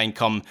let's try and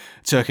come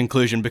to a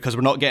conclusion, because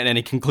we're not getting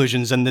any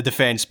conclusions in the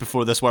defence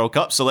before this World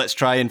Cup, so let's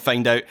try and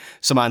find out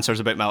some answers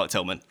about Malik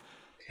Tillman.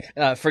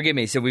 Forgive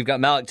me, so we've got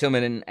Malik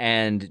Tillman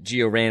and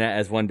Gio Reyna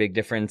as one big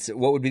difference.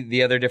 What would be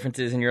the other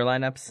differences in your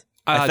lineups?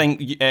 I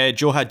think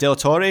Joe had De La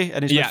Torre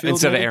in his midfield.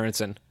 Instead of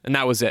Aronson, and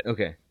that was it.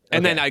 Okay.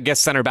 And then I guess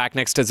center back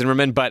next to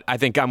Zimmerman, but I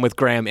think I'm with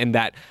Graham in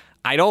that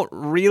I don't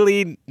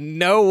really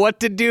know what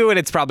to do, and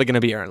it's probably going to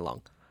be Aaron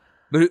Long.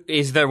 But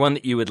is there one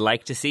that you would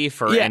like to see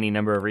for any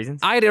number of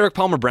reasons? I had Eric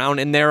Palmer-Brown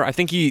in there. I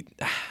think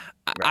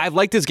I've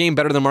liked his game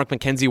better than Mark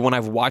McKenzie when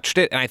I've watched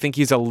it, and I think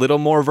he's a little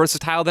more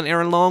versatile than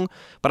Aaron Long,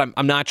 but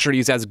I'm not sure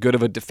he's as good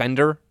of a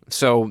defender,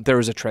 so there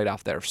is a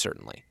trade-off there,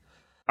 certainly.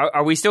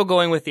 Are we still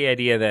going with the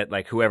idea that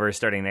like whoever is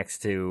starting next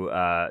to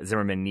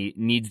Zimmerman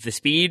needs the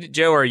speed,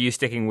 Joe? Or are you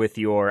sticking with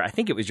I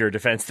think it was your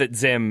defense that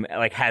Zim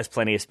like has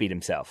plenty of speed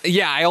himself?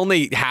 Yeah, I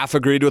only half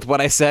agreed with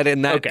what I said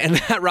in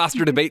that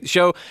roster debate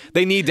show.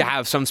 They need to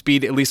have some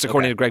speed, at least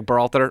according to Greg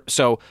Berhalter.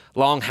 So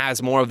Long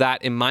has more of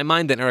that in my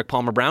mind than Eric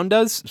Palmer-Brown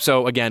does.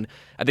 So again,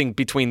 I think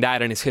between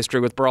that and his history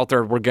with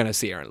Berhalter, we're going to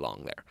see Aaron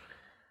Long there.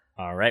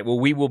 All right. Well,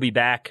 we will be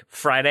back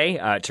Friday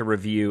to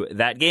review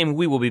that game.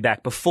 We will be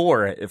back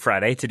before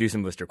Friday to do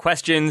some listener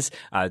questions,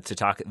 to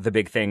talk the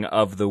big thing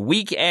of the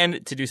week,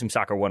 and to do some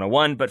Soccer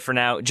 101. But for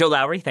now, Joe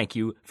Lowry, thank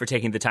you for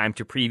taking the time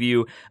to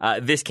preview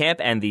this camp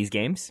and these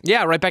games.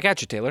 Yeah, right back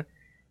at you, Taylor.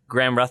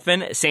 Graham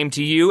Ruthven, same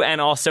to you,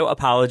 and also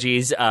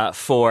apologies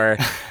for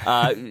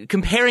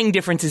comparing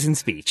differences in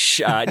speech.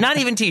 Not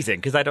even teasing,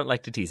 because I don't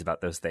like to tease about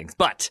those things.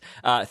 But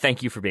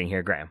thank you for being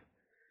here, Graham.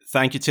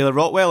 Thank you, Taylor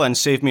Rockwell, and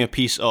save me a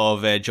piece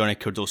of Johnny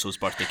Cardoso's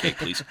birthday cake,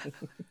 please.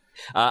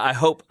 I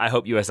hope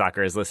US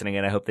Soccer is listening,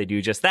 and I hope they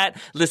do just that.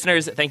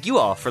 Listeners, thank you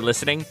all for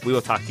listening. We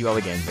will talk to you all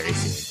again very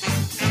soon.